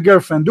don't have a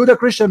girlfriend? Do the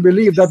Christian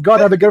believe that God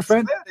have a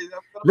girlfriend?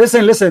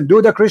 Listen.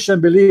 Do the Christian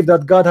believe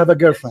that God have a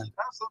girlfriend?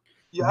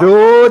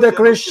 Do the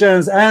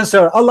Christians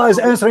answer? Allah is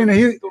answering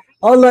who?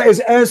 Allah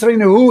is answering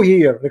who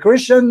here? The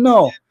Christian?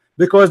 No,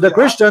 because the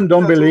Christian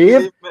don't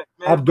believe.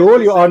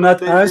 Abdul, you are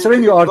not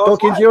answering. You are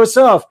talking to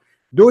yourself.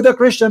 Do the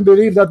Christian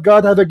believe that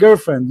God have a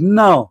girlfriend?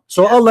 No.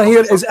 So Allah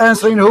here is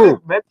answering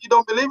who? Maybe you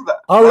don't believe that.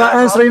 Allah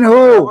answering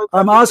who?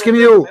 I'm asking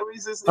you.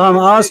 I'm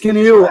asking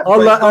you.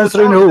 Allah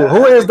answering who?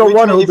 Who is the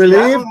one who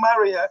believe?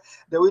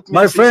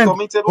 My friend,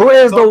 who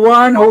is the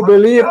one who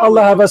believe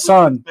Allah have a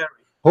son?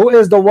 Who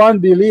is the one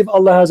believe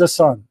Allah has a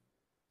son?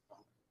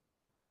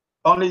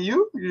 Only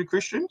you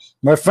Christians?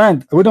 My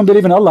friend, we don't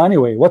believe in Allah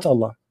anyway. What's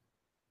Allah?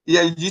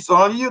 Yeah, it's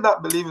only you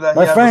that believe that.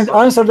 My friend,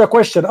 answer the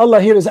question.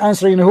 Allah here is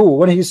answering who?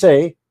 When he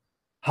say,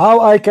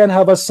 how I can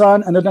have a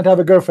son and not have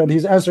a girlfriend?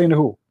 He's answering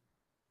who?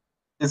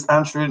 He's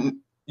answering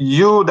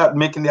you that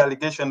making the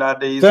allegation that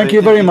there is. Thank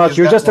you very much.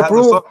 You just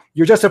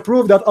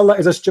approved that Allah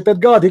is a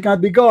stupid God. He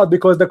can't be God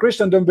because the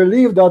Christian don't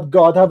believe that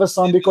God have a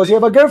son because he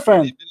have a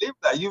girlfriend. You believe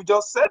that? You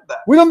just said that.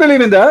 We don't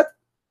believe in that.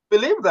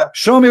 Believe that.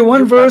 Show me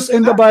one verse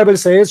in the Bible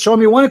says, show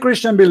me one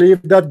Christian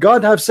believe that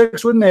God have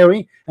sex with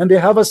Mary and they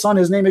have a son,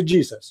 his name is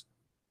Jesus.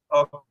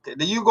 Okay,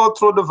 then you go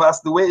through the verse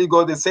the way it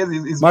goes. It says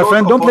it's my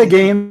friend, don't play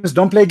games.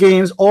 Don't play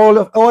games.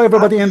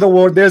 Everybody in the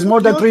world. There's more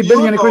than 3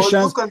 billion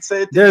Christians.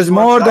 There's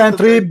more than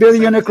 3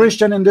 billion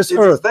Christians in this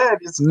earth.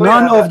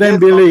 None of them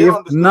believe.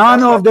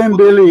 None of them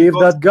believe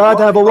that God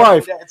have a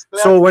wife.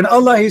 So when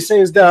Allah he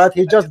says that,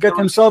 he just get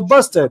himself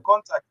busted.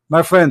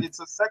 My friend, it's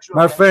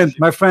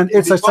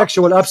a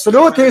sexual.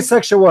 Absolutely, it's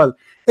sexual.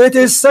 It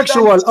is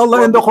sexual.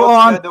 Allah in the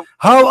Quran.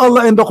 How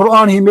Allah in the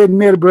Quran he made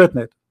Mary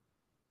pregnant?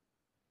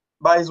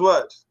 By his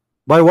word.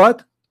 By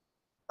what?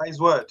 By his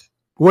word.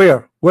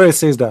 Where it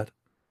says that?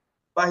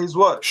 By his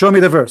word. Show me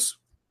the verse.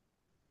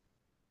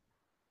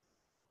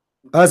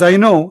 As I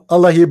know,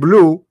 Allah he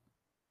blew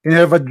in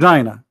her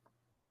vagina.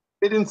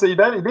 He didn't say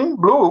that. He didn't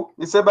blow.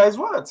 He said by his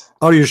word.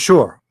 Are you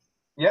sure?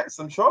 Yes,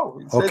 I'm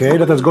sure. Okay,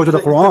 let us go to the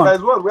Quran. By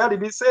his word. Where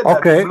did he say that?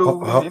 Okay.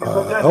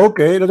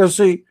 Okay, let us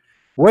see.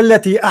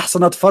 والتي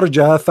أحصنت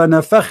فرجها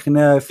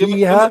فنفخنا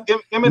فيها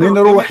من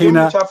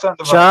روحنا.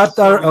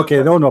 Chapter.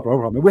 Okay, no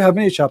problem. We have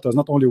many chapters,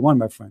 not only one,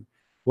 my friend.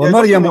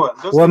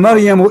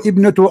 ومريم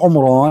ابنة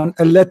عمران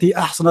التي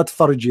أحصنت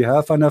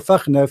فرجها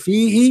فنفخنا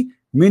فيه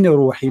من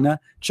روحنا.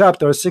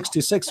 Chapter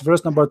 66,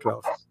 verse number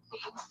 12.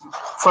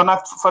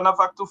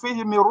 فنفخت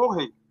فيه من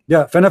روحي.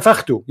 Yeah,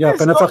 فنفخت. Yeah,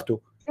 فنفخت.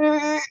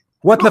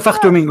 What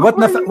نفخت mean? What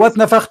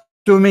نفخت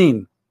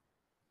mean?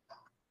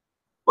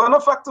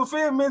 فنفخت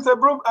فيه means I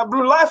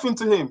blew life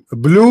into him.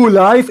 Blew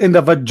life in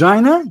the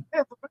vagina?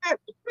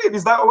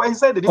 Is that what he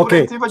said?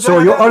 Okay, so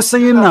you are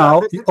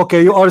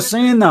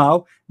saying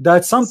now,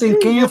 that something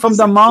came from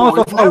the mouth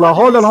of Allah.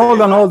 Hold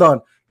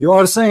on. You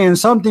are saying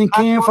something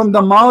came from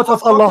the mouth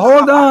of Allah.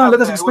 Hold on,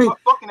 let us explain.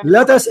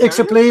 Let us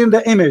explain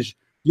the image.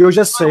 You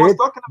just said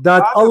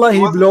that Allah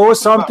he blows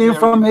something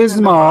from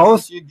his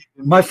mouth.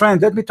 My friend,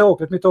 let me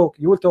talk.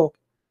 You will talk.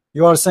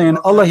 You are saying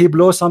Allah he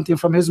blows something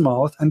from his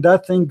mouth and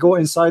that thing go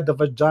inside the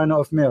vagina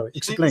of Mary.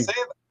 Explain.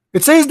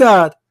 It says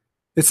that.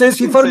 It says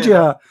fi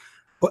farjiha.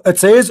 It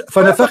says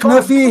فَنَفَخْنَا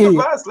فِيهِ.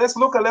 Let's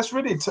look and let's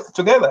read it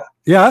together.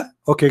 Yeah.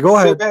 Okay, go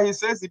ahead. He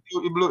says he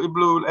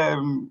blew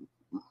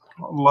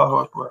Allahu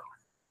Akbar.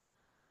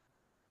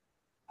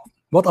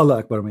 What Allah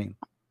Akbar mean?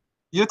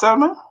 You tell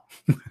me.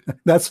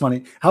 That's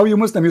funny. How you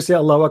Muslim you say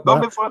Allahu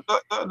Akbar?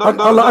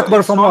 Allah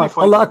Akbar from what?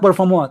 Allah Akbar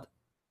from what?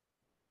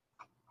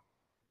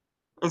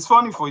 It's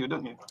funny for you,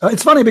 don't you?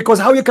 It's funny because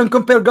how you can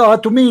compare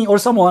God to me or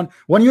someone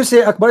when you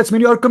say Akbar, it's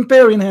mean you are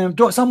comparing him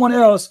to someone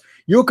else.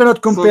 You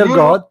cannot compare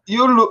God.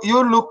 You look.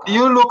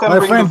 And my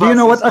bring friend, the do you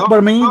know what verses.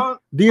 Akbar mean?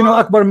 Do you know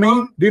Akbar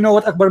mean? Do you know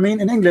what Akbar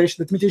mean in English?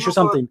 Let me teach you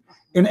something.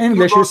 In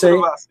English, you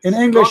say. In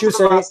English, you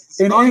say.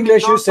 In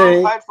English, you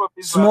say.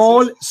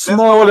 Small,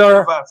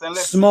 smaller,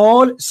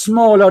 small,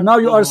 smaller. Now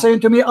you are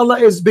saying to me, Allah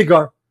is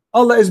bigger.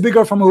 Allah is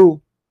bigger from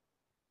who?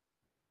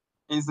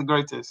 He's the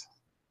greatest.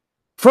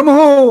 From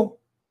who?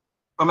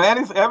 From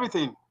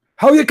everything.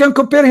 How you can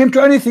compare him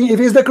to anything if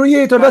he's the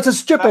creator? That's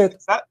stupid.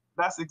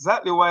 That's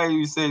exactly why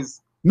he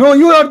says. No,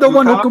 you are the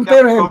one who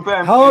compare him.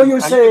 How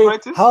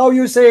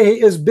you say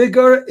he is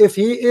bigger if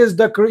he is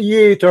the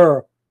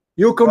creator?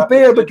 You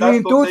compare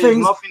between two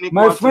things,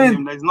 my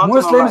friend.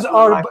 Muslims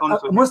are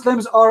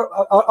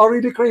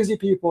really crazy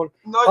people.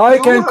 I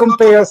can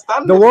compare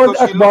the word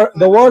Akbar.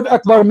 The word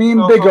Akbar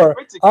mean bigger.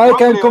 I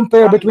can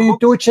compare between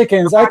two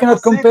chickens. I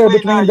cannot compare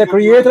between the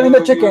creator and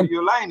the chicken.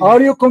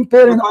 Are you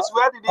comparing?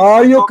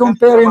 Are you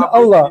comparing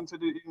Allah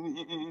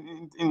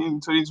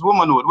into his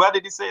womanhood? Where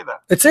did he say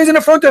that? It says in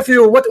front of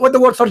you. What the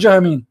word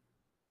farjaha mean?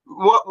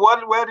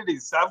 Where it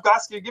is? I've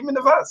asked you, give me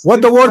the verse.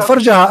 What the word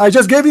farjaha? I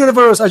just gave you the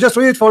verse. I just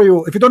read it for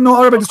you. If you don't know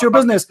Arabic, it's your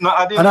business. No,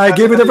 and I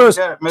gave you the verse.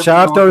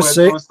 Chapter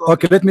 6.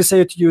 Okay, let me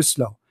say it to you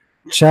slow.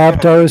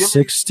 Chapter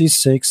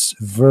 66,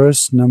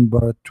 verse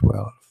number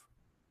 12.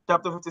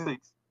 Chapter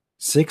 56.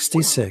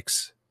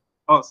 66.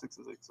 Oh,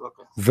 66.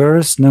 Okay.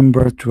 Verse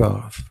number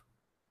 12.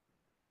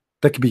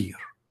 Takbir.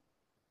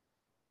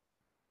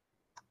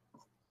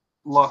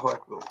 Allahu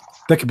Akbar.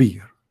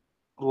 Takbir.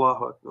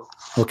 Allahu Akbar.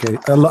 Okay,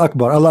 Allah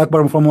Akbar. Allah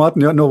Akbar from what?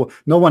 No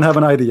one have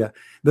an idea.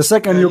 The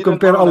second you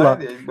compare Allah,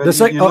 the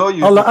second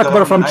Allah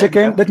Akbar from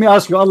chicken. Let me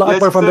ask you, Allah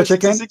Akbar from the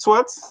chicken. 66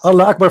 words.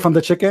 Allah Akbar from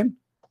the chicken.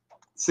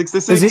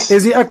 66.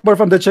 Is he Akbar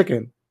from the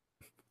chicken?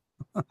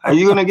 Are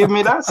you gonna give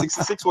me that?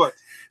 66 words.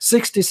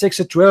 66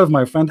 to 12,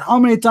 my friend. How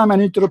many times I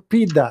need to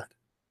repeat that?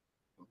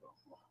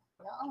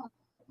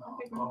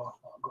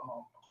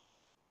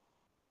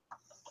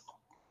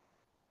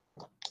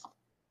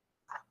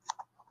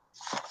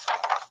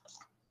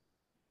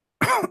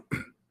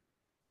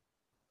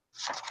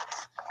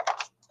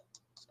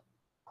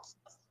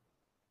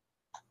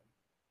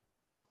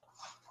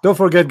 Don't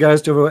forget,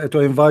 guys, to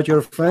invite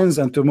your friends.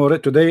 And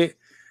today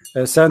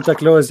Santa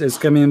Claus is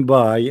coming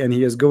by and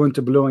he is going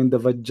to blow in the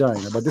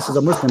vagina. But this is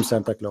a Muslim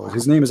Santa Claus.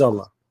 His name is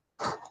Allah.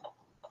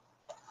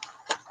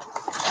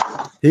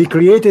 He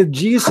created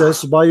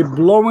Jesus by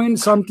blowing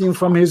something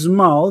from his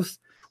mouth,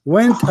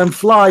 went and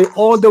fly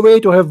all the way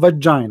to her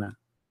vagina.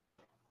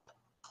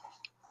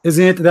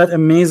 Isn't it that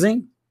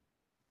amazing?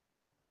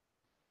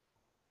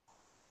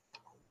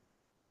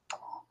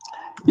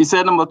 You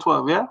said number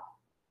 12, yeah?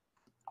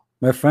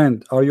 My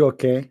friend, are you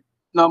okay?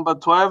 Number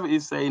 12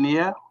 is saying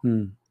here,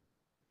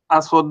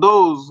 as for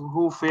those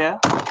who fear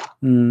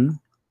the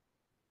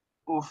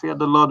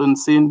Lord and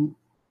sin,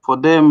 for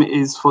them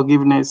is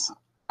forgiveness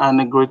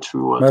and a great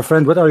reward. My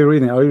friend, what are you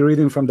reading? Are you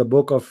reading from the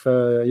book of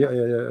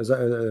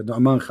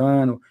Nu'man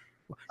Khan?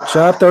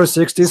 Chapter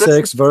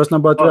 66, verse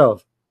number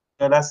 12.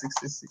 Yeah, that's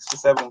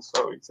 67,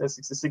 sorry. It says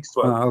 66,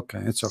 12. Ah, okay,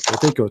 it's okay.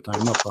 Take your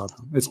time, no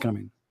problem. It's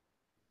coming.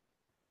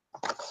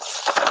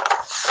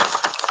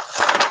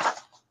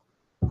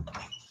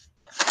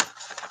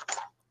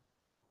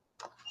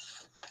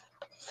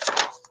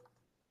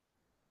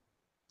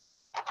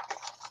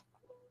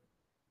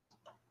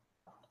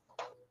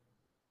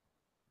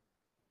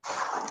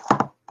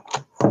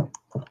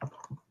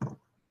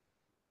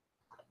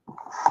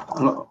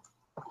 No.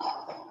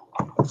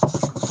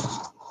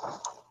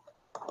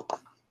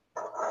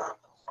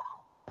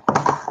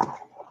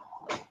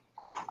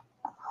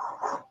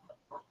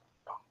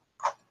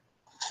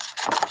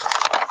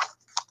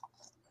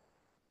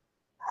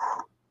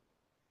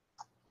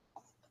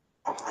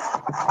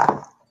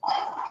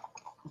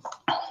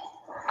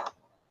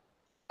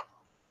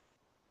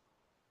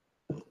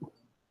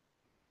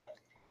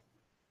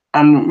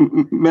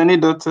 And many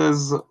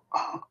daughters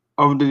of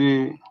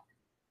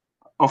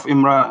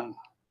Imran.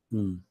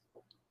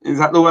 Is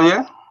that the one,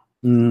 yeah?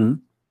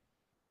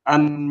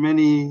 And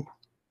many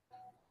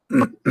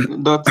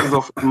daughters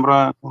of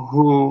Imran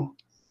who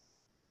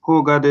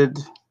gathered.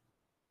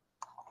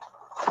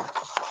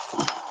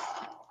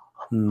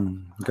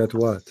 Got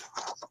what?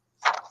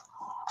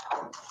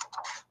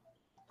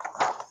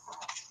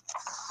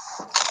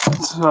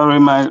 Sorry,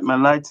 my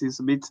light is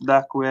a bit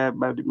dark where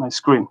by my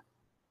screen.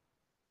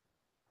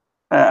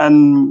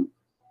 And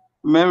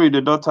Mary,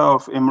 the daughter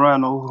of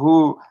Imran,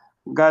 who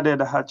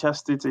guarded her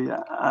chastity,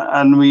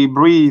 and we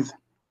breathe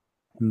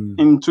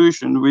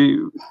intuition.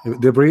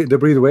 They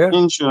breathe where?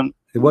 Intuition.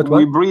 What?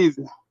 We breathe.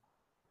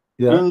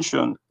 Yeah.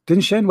 Intuition.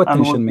 Tension. What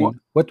tension mean?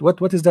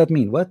 What does that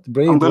mean? What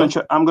breathe? I'm gonna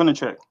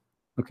check.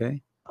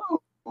 Okay.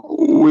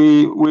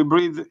 We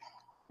breathe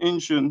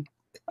intuition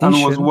and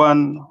was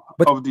one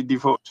of the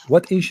devout.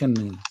 What intuition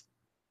mean?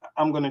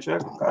 I'm gonna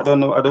check. I don't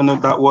know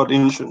that word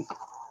intuition.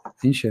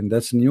 Intuition.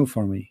 That's new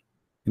for me.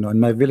 You know, in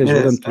my village,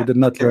 we did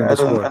not learn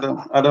this word.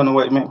 I don't know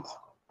what it means.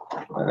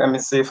 Let me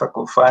see if I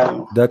could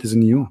find. That is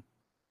new.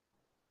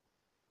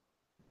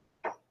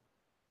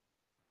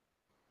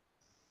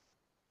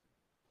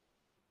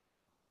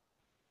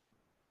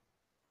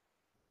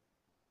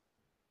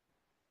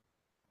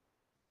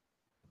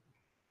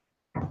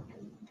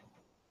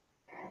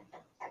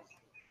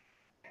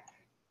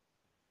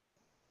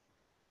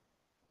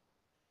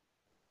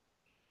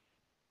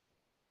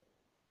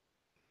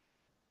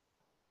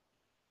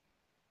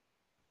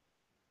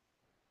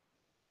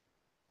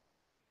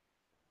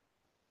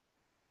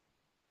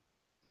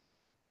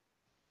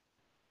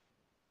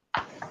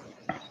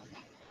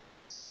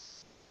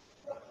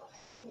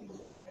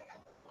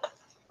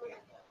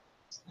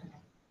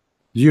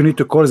 Do you need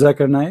to call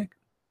Zakir Naik?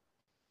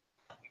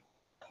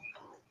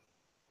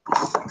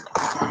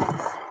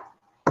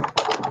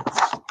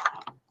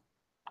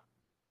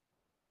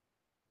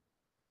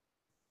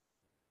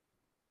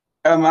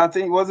 I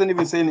think it wasn't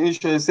even saying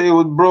issue. It said it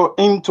was brought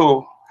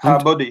into her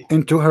body.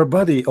 Into her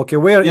body. Okay,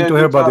 where into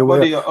her body?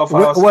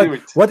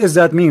 What does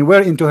that mean?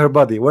 Where into her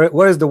body?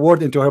 Where is the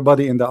word into her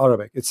body in the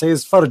Arabic? It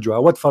says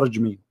farjuha. What farj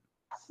mean?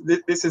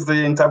 This is the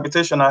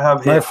interpretation I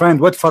have here. My friend,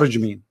 what farj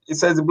mean? It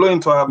says blow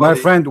into her body. My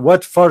friend,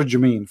 what farj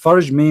mean?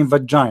 Farj mean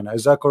vagina.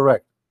 Is that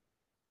correct?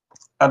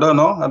 I don't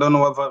know. I don't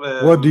know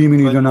what do you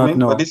mean you do not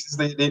know? But this is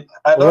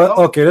I don't know.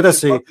 Okay, let us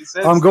see.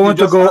 I'm going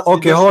to go.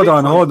 Okay, hold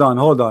on.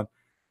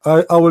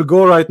 I will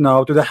go right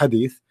now to the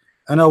hadith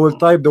and I will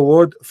type the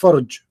word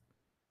farj,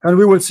 and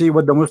we will see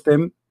what the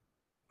Muslim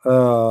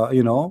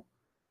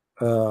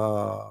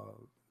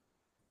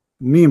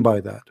mean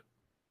by that.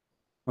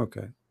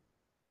 Okay,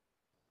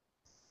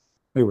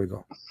 here we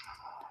go.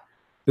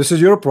 This is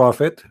your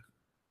prophet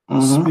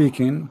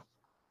speaking.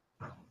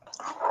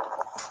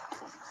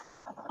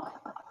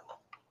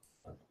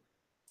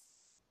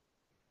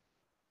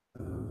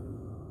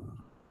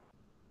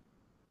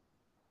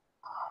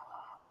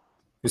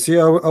 You see,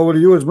 I will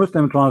use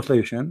Muslim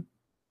translation.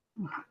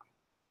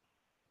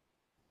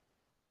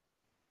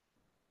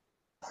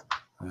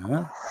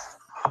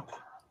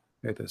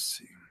 Let us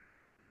see.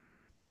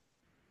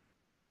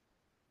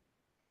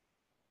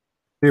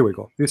 Here we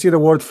go. You see the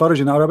word farj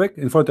in Arabic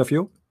in front of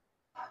you?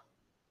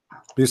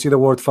 Do you see the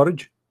word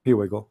farj? Here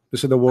we go.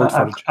 This is the word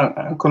farj.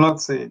 I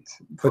cannot see it.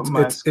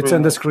 It's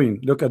on the screen.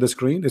 Look at the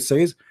screen. It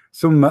says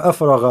ثم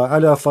أفرغ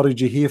على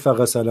فرجه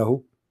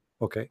فغسله.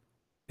 Okay.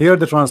 Here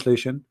the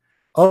translation.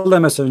 Allah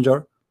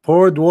Messenger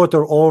poured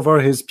water over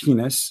his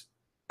penis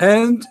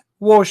and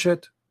washed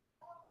it,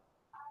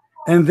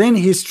 and then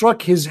he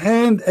struck his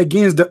hand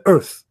against the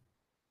earth.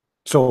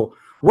 So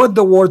what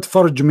the word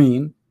farj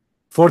mean?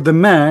 For the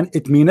man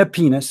it mean a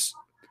penis.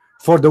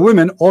 For the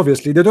women,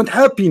 obviously they don't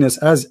have penis,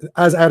 as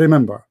I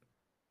remember.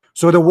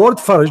 So the word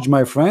farj,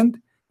 my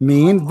friend,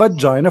 mean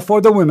vagina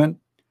for the women.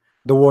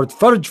 The word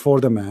farj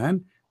for the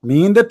man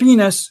mean the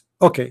penis.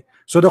 Okay,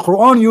 so the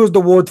Quran used the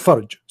word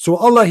farj. So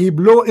Allah, he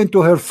blew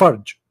into her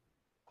farj.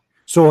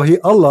 So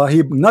Allah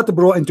not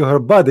blow into her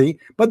body,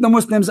 but the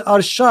Muslims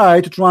are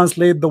shy to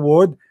translate the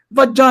word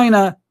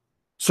vagina.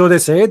 So they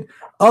said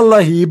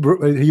Allah, he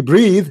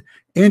breathed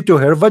into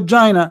her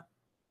vagina.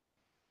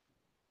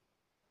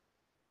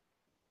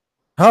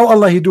 How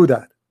Allah he do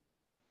that?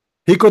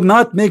 He could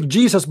not make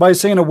Jesus by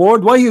saying a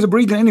word. Why he is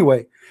breathing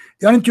anyway?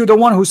 Aren't you the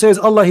one who says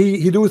Allah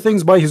he do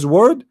things by his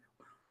word?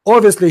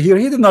 Obviously here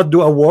he did not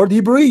do a word, he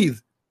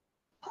breathed.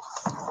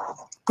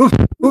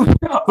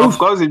 Of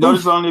course, it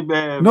does only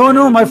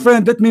no, my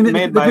friend. Let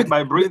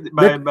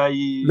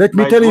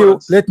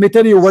me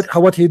tell you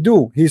what he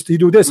do. He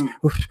do this.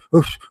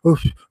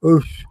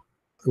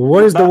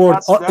 What is the word?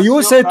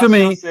 You said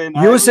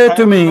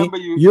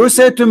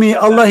to me,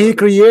 Allah he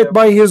create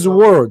by his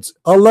words.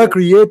 Allah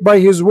create by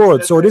his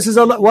words. So this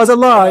was a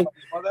lie.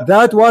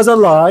 That was a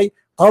lie.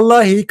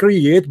 Allah he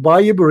create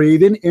by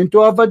breathing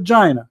into a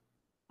vagina.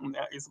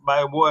 It's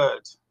by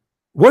word.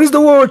 What is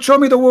the word? Show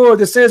me the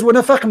word. It says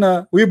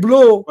وَنَفَخْنَا, we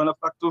blow.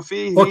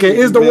 Okay,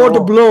 is the word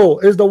blow?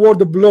 Is the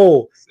word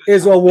blow?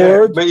 Is a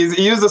word? But he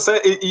used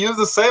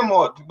the same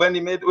word when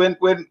he made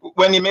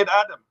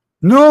Adam.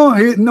 No,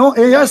 he did not.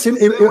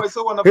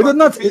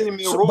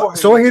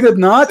 So he did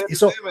not.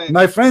 So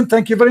my friend,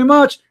 thank you very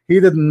much. He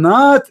did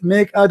not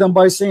make Adam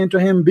by saying to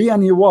him be,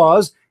 and he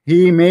was.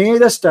 He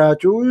made a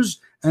statues,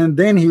 and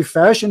then he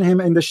fashioned him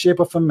in the shape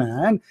of a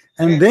man,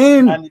 and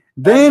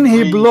then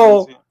he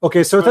blow.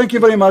 Okay, so thank you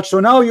very much. So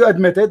now you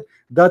admitted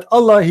that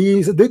Allah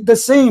he did the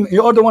same.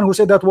 You are the one who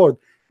said that word.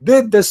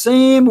 Did the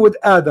same with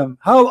Adam.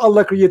 How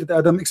Allah created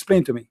Adam?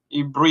 Explain to me.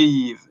 He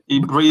breathed.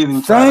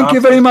 Thank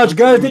you very much,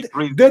 guys. Did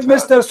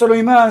Mr.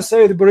 Sulaiman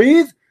say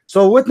breathe?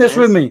 So witness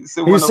with me.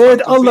 He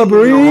said Allah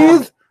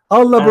breathed.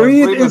 Allah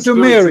breathed into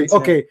Mary.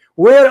 Okay,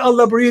 where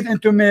Allah breathed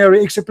into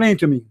Mary? Explain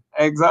to me.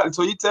 Exactly.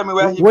 So you tell me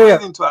where he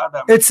breathed into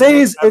Adam. It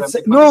says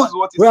no.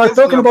 We are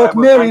talking about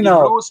Mary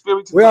now.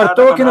 We are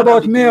talking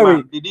about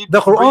Mary. The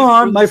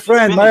Quran, my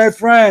friend.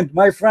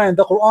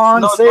 The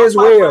Quran says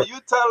where?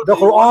 The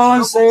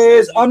Quran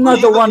says I'm not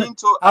the one.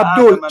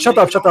 Abdul, shut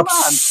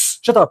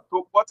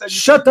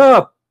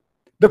up.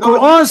 The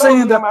Quran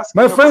saying that,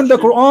 my friend. The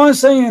Quran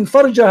saying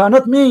farjaha,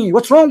 not me.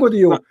 What's wrong with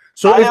you?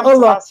 So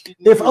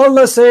if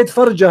Allah said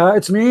farjaha,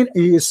 it's mean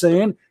he is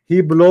saying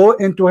he blow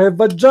into her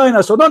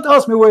vagina. So don't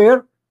ask me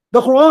where. The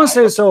Quran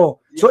says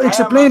so. So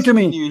explain to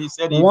me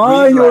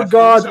why your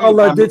God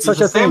Allah did such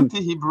a thing.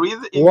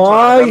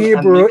 Why he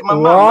breathed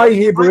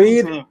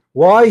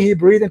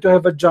into her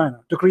vagina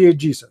to create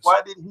Jesus.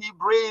 Why did he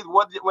breathe?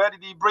 Where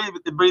did he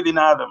breathe in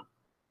Adam?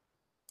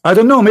 I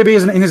don't know. Maybe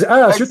he's in his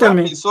ass. Exactly. You tell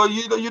me. So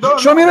you don't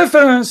show me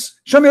reference.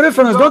 Show me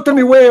reference. Don't tell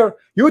me where.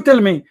 You tell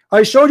me.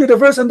 I showed you the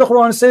verse in the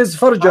Quran says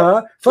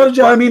farja.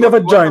 Farja mean the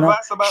vagina.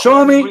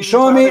 Show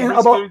me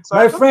about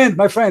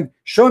my friend.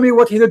 Show me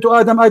what he did to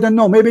Adam. I don't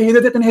know. Maybe he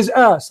did it in his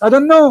ass. I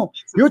don't know.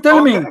 You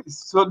tell me.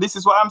 So this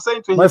is what I'm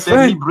saying to him. My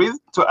friend, he breathed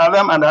to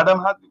Adam, and Adam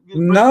had.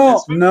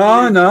 No.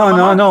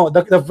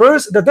 The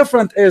verse. The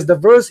difference is the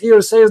verse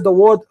here says the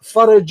word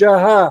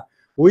farjaha.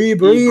 We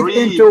breathe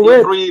into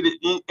it. Breathe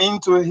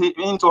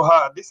into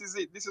her. This is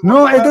it. This is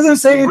no, it doesn't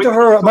say into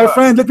her. My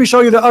friend, let me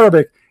show you the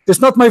Arabic. It's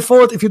not my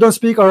fault if you don't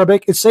speak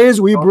Arabic. It says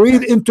we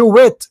breathe into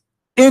it.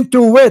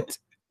 Into it.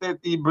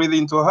 He breathed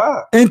into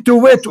her.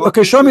 Into it.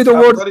 Okay, show me the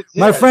word.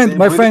 My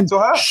friend,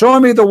 show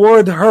me the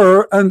word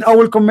her, and I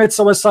will commit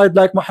suicide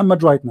like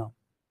Muhammad right now.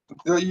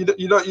 You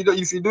don't,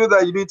 if you do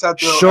that, you do it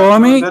at your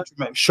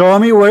show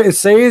me where it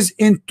says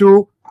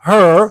into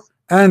her,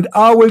 and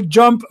I will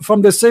jump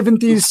from the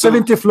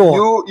 70th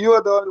floor. You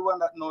are the only one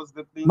that knows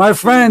the thing. My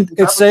friend,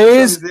 it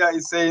says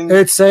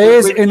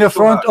in the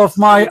front of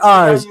my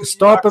eyes.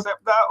 Stop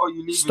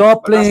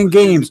playing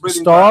games.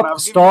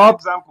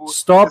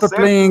 Stop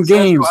playing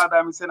games.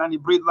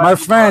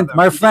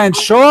 My friend,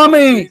 show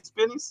me.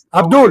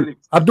 Abdul,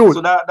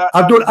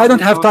 I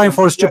don't have time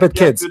for stupid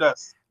kids.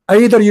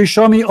 Either you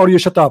show me or you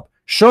shut up.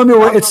 Show me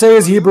where it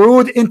says he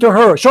brewed into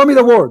her. Show me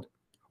the word.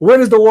 Where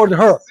is the word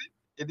her?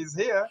 It is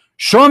here.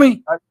 Show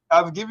me.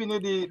 I've given you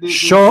the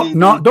show.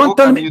 No, don't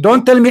tell me.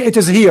 Don't tell me it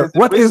is here.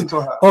 What is?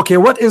 Okay,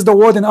 what is the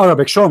word in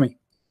Arabic? Show me.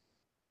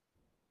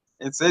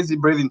 It says he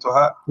breathed into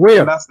her.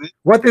 Where?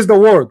 What is the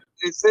word?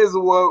 It says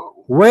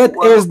what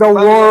is the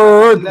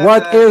word?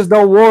 What is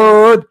the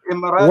word?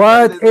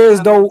 What is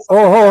the?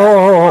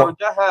 Oh.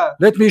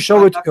 Let me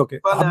show it. Okay,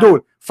 Abdul.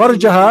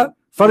 Farjaha.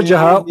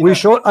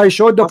 I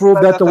showed the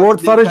proof that the word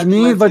farj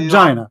means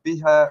vagina.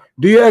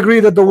 Do you agree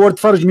that the word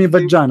farj means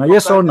vagina?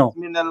 Yes or no?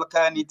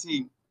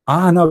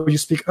 Now you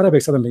speak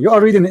Arabic suddenly. You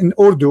are reading in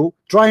Urdu,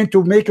 trying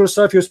to make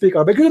yourself you speak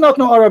Arabic. You do not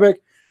know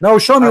Arabic. Now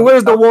show me where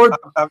is the word.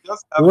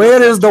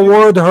 Where is the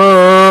word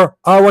her?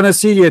 I want to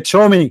see it.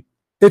 Show me.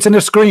 It's in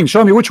the screen.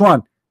 Show me which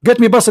one. Get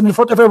me busted in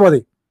front of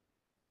everybody.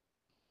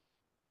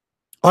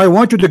 I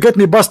want you to get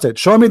me busted.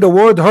 Show me the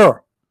word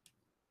her.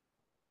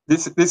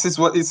 This is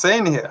what it's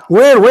saying here.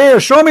 Where?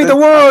 Show me the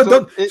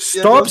word.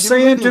 Stop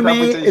saying to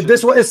me. This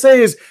is what it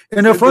says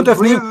in the front of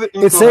me.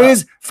 It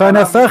says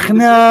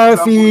فَنَفَخْنَا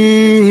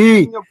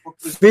فِيهِ.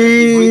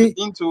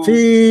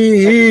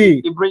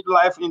 He breathed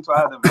life into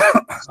Adam.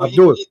 So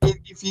Abdul,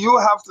 if you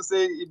have to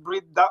say he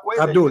breathed that way,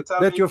 Abdul,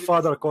 let your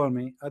father call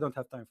me. I don't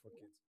have time for you.